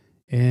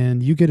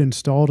 And you get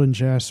installed in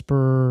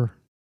Jasper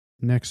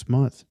next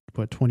month,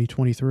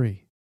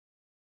 2023?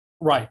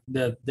 Right,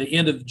 the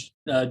end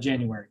of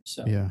January.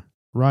 So yeah,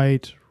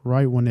 right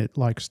when it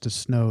likes to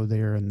snow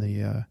there in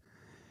the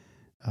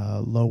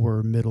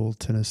lower middle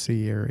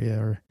Tennessee area,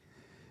 or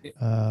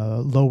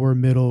lower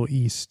middle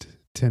east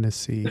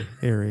Tennessee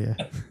area.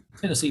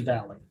 Tennessee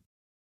Valley.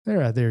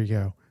 There you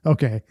go.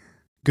 Okay,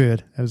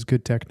 good. That was a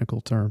good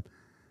technical term.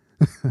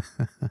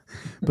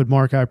 But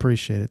Mark, I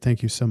appreciate it.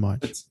 Thank you so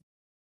much.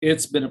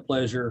 It's been a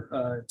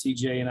pleasure,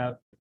 TJ. And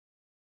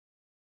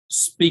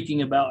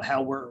speaking about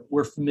how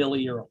we're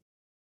familiar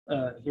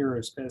here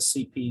as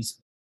CPs,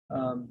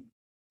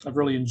 I've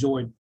really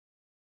enjoyed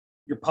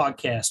your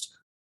podcast,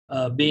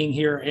 being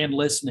here and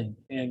listening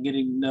and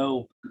getting to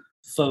know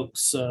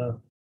folks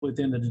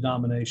within the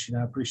denomination.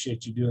 I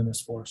appreciate you doing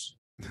this for us.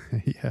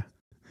 Yeah.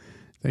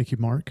 Thank you,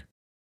 Mark.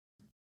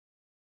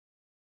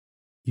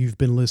 You've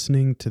been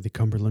listening to The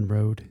Cumberland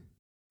Road.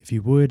 If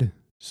you would,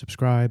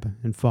 subscribe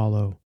and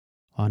follow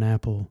on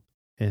Apple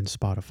and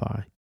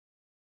Spotify.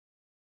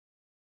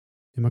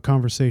 In my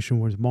conversation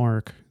with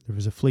Mark, there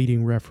was a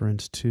fleeting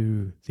reference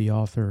to the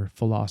author,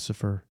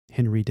 philosopher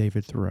Henry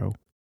David Thoreau.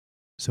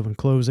 So in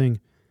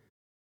closing,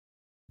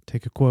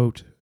 take a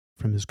quote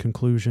from his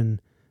conclusion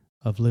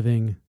of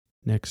Living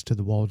Next to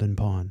the Walden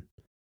Pond.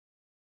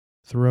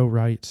 Thoreau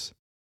writes,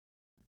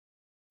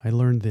 "I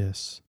learned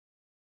this,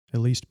 at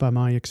least by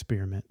my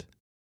experiment,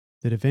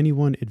 that if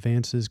anyone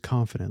advances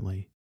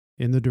confidently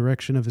in the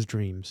direction of his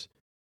dreams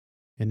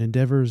and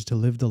endeavors to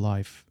live the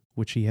life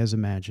which he has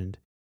imagined,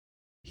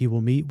 he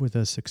will meet with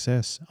a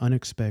success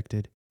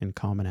unexpected in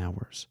common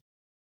hours.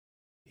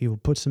 He will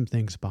put some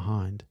things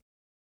behind,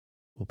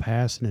 will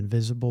pass an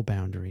invisible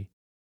boundary,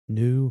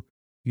 new,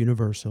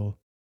 universal,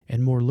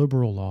 and more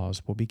liberal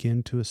laws will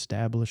begin to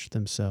establish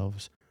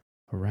themselves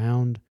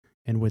around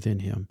and within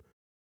him,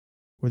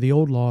 where the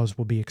old laws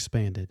will be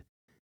expanded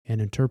and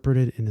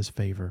interpreted in his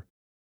favor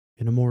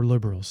in a more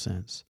liberal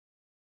sense,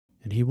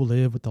 and he will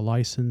live with the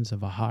license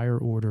of a higher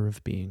order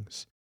of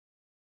beings.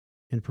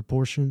 In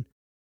proportion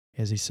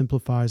as he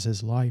simplifies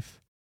his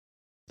life,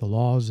 the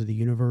laws of the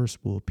universe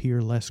will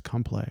appear less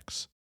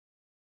complex,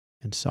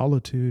 and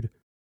solitude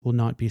will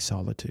not be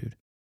solitude,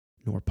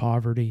 nor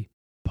poverty,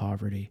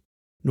 poverty,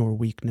 nor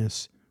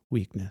weakness,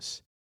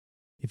 weakness.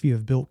 If you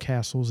have built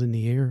castles in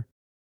the air,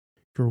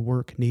 your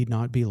work need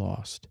not be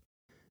lost.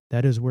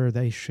 That is where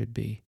they should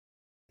be.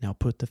 Now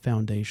put the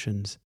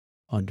foundations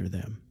under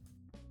them.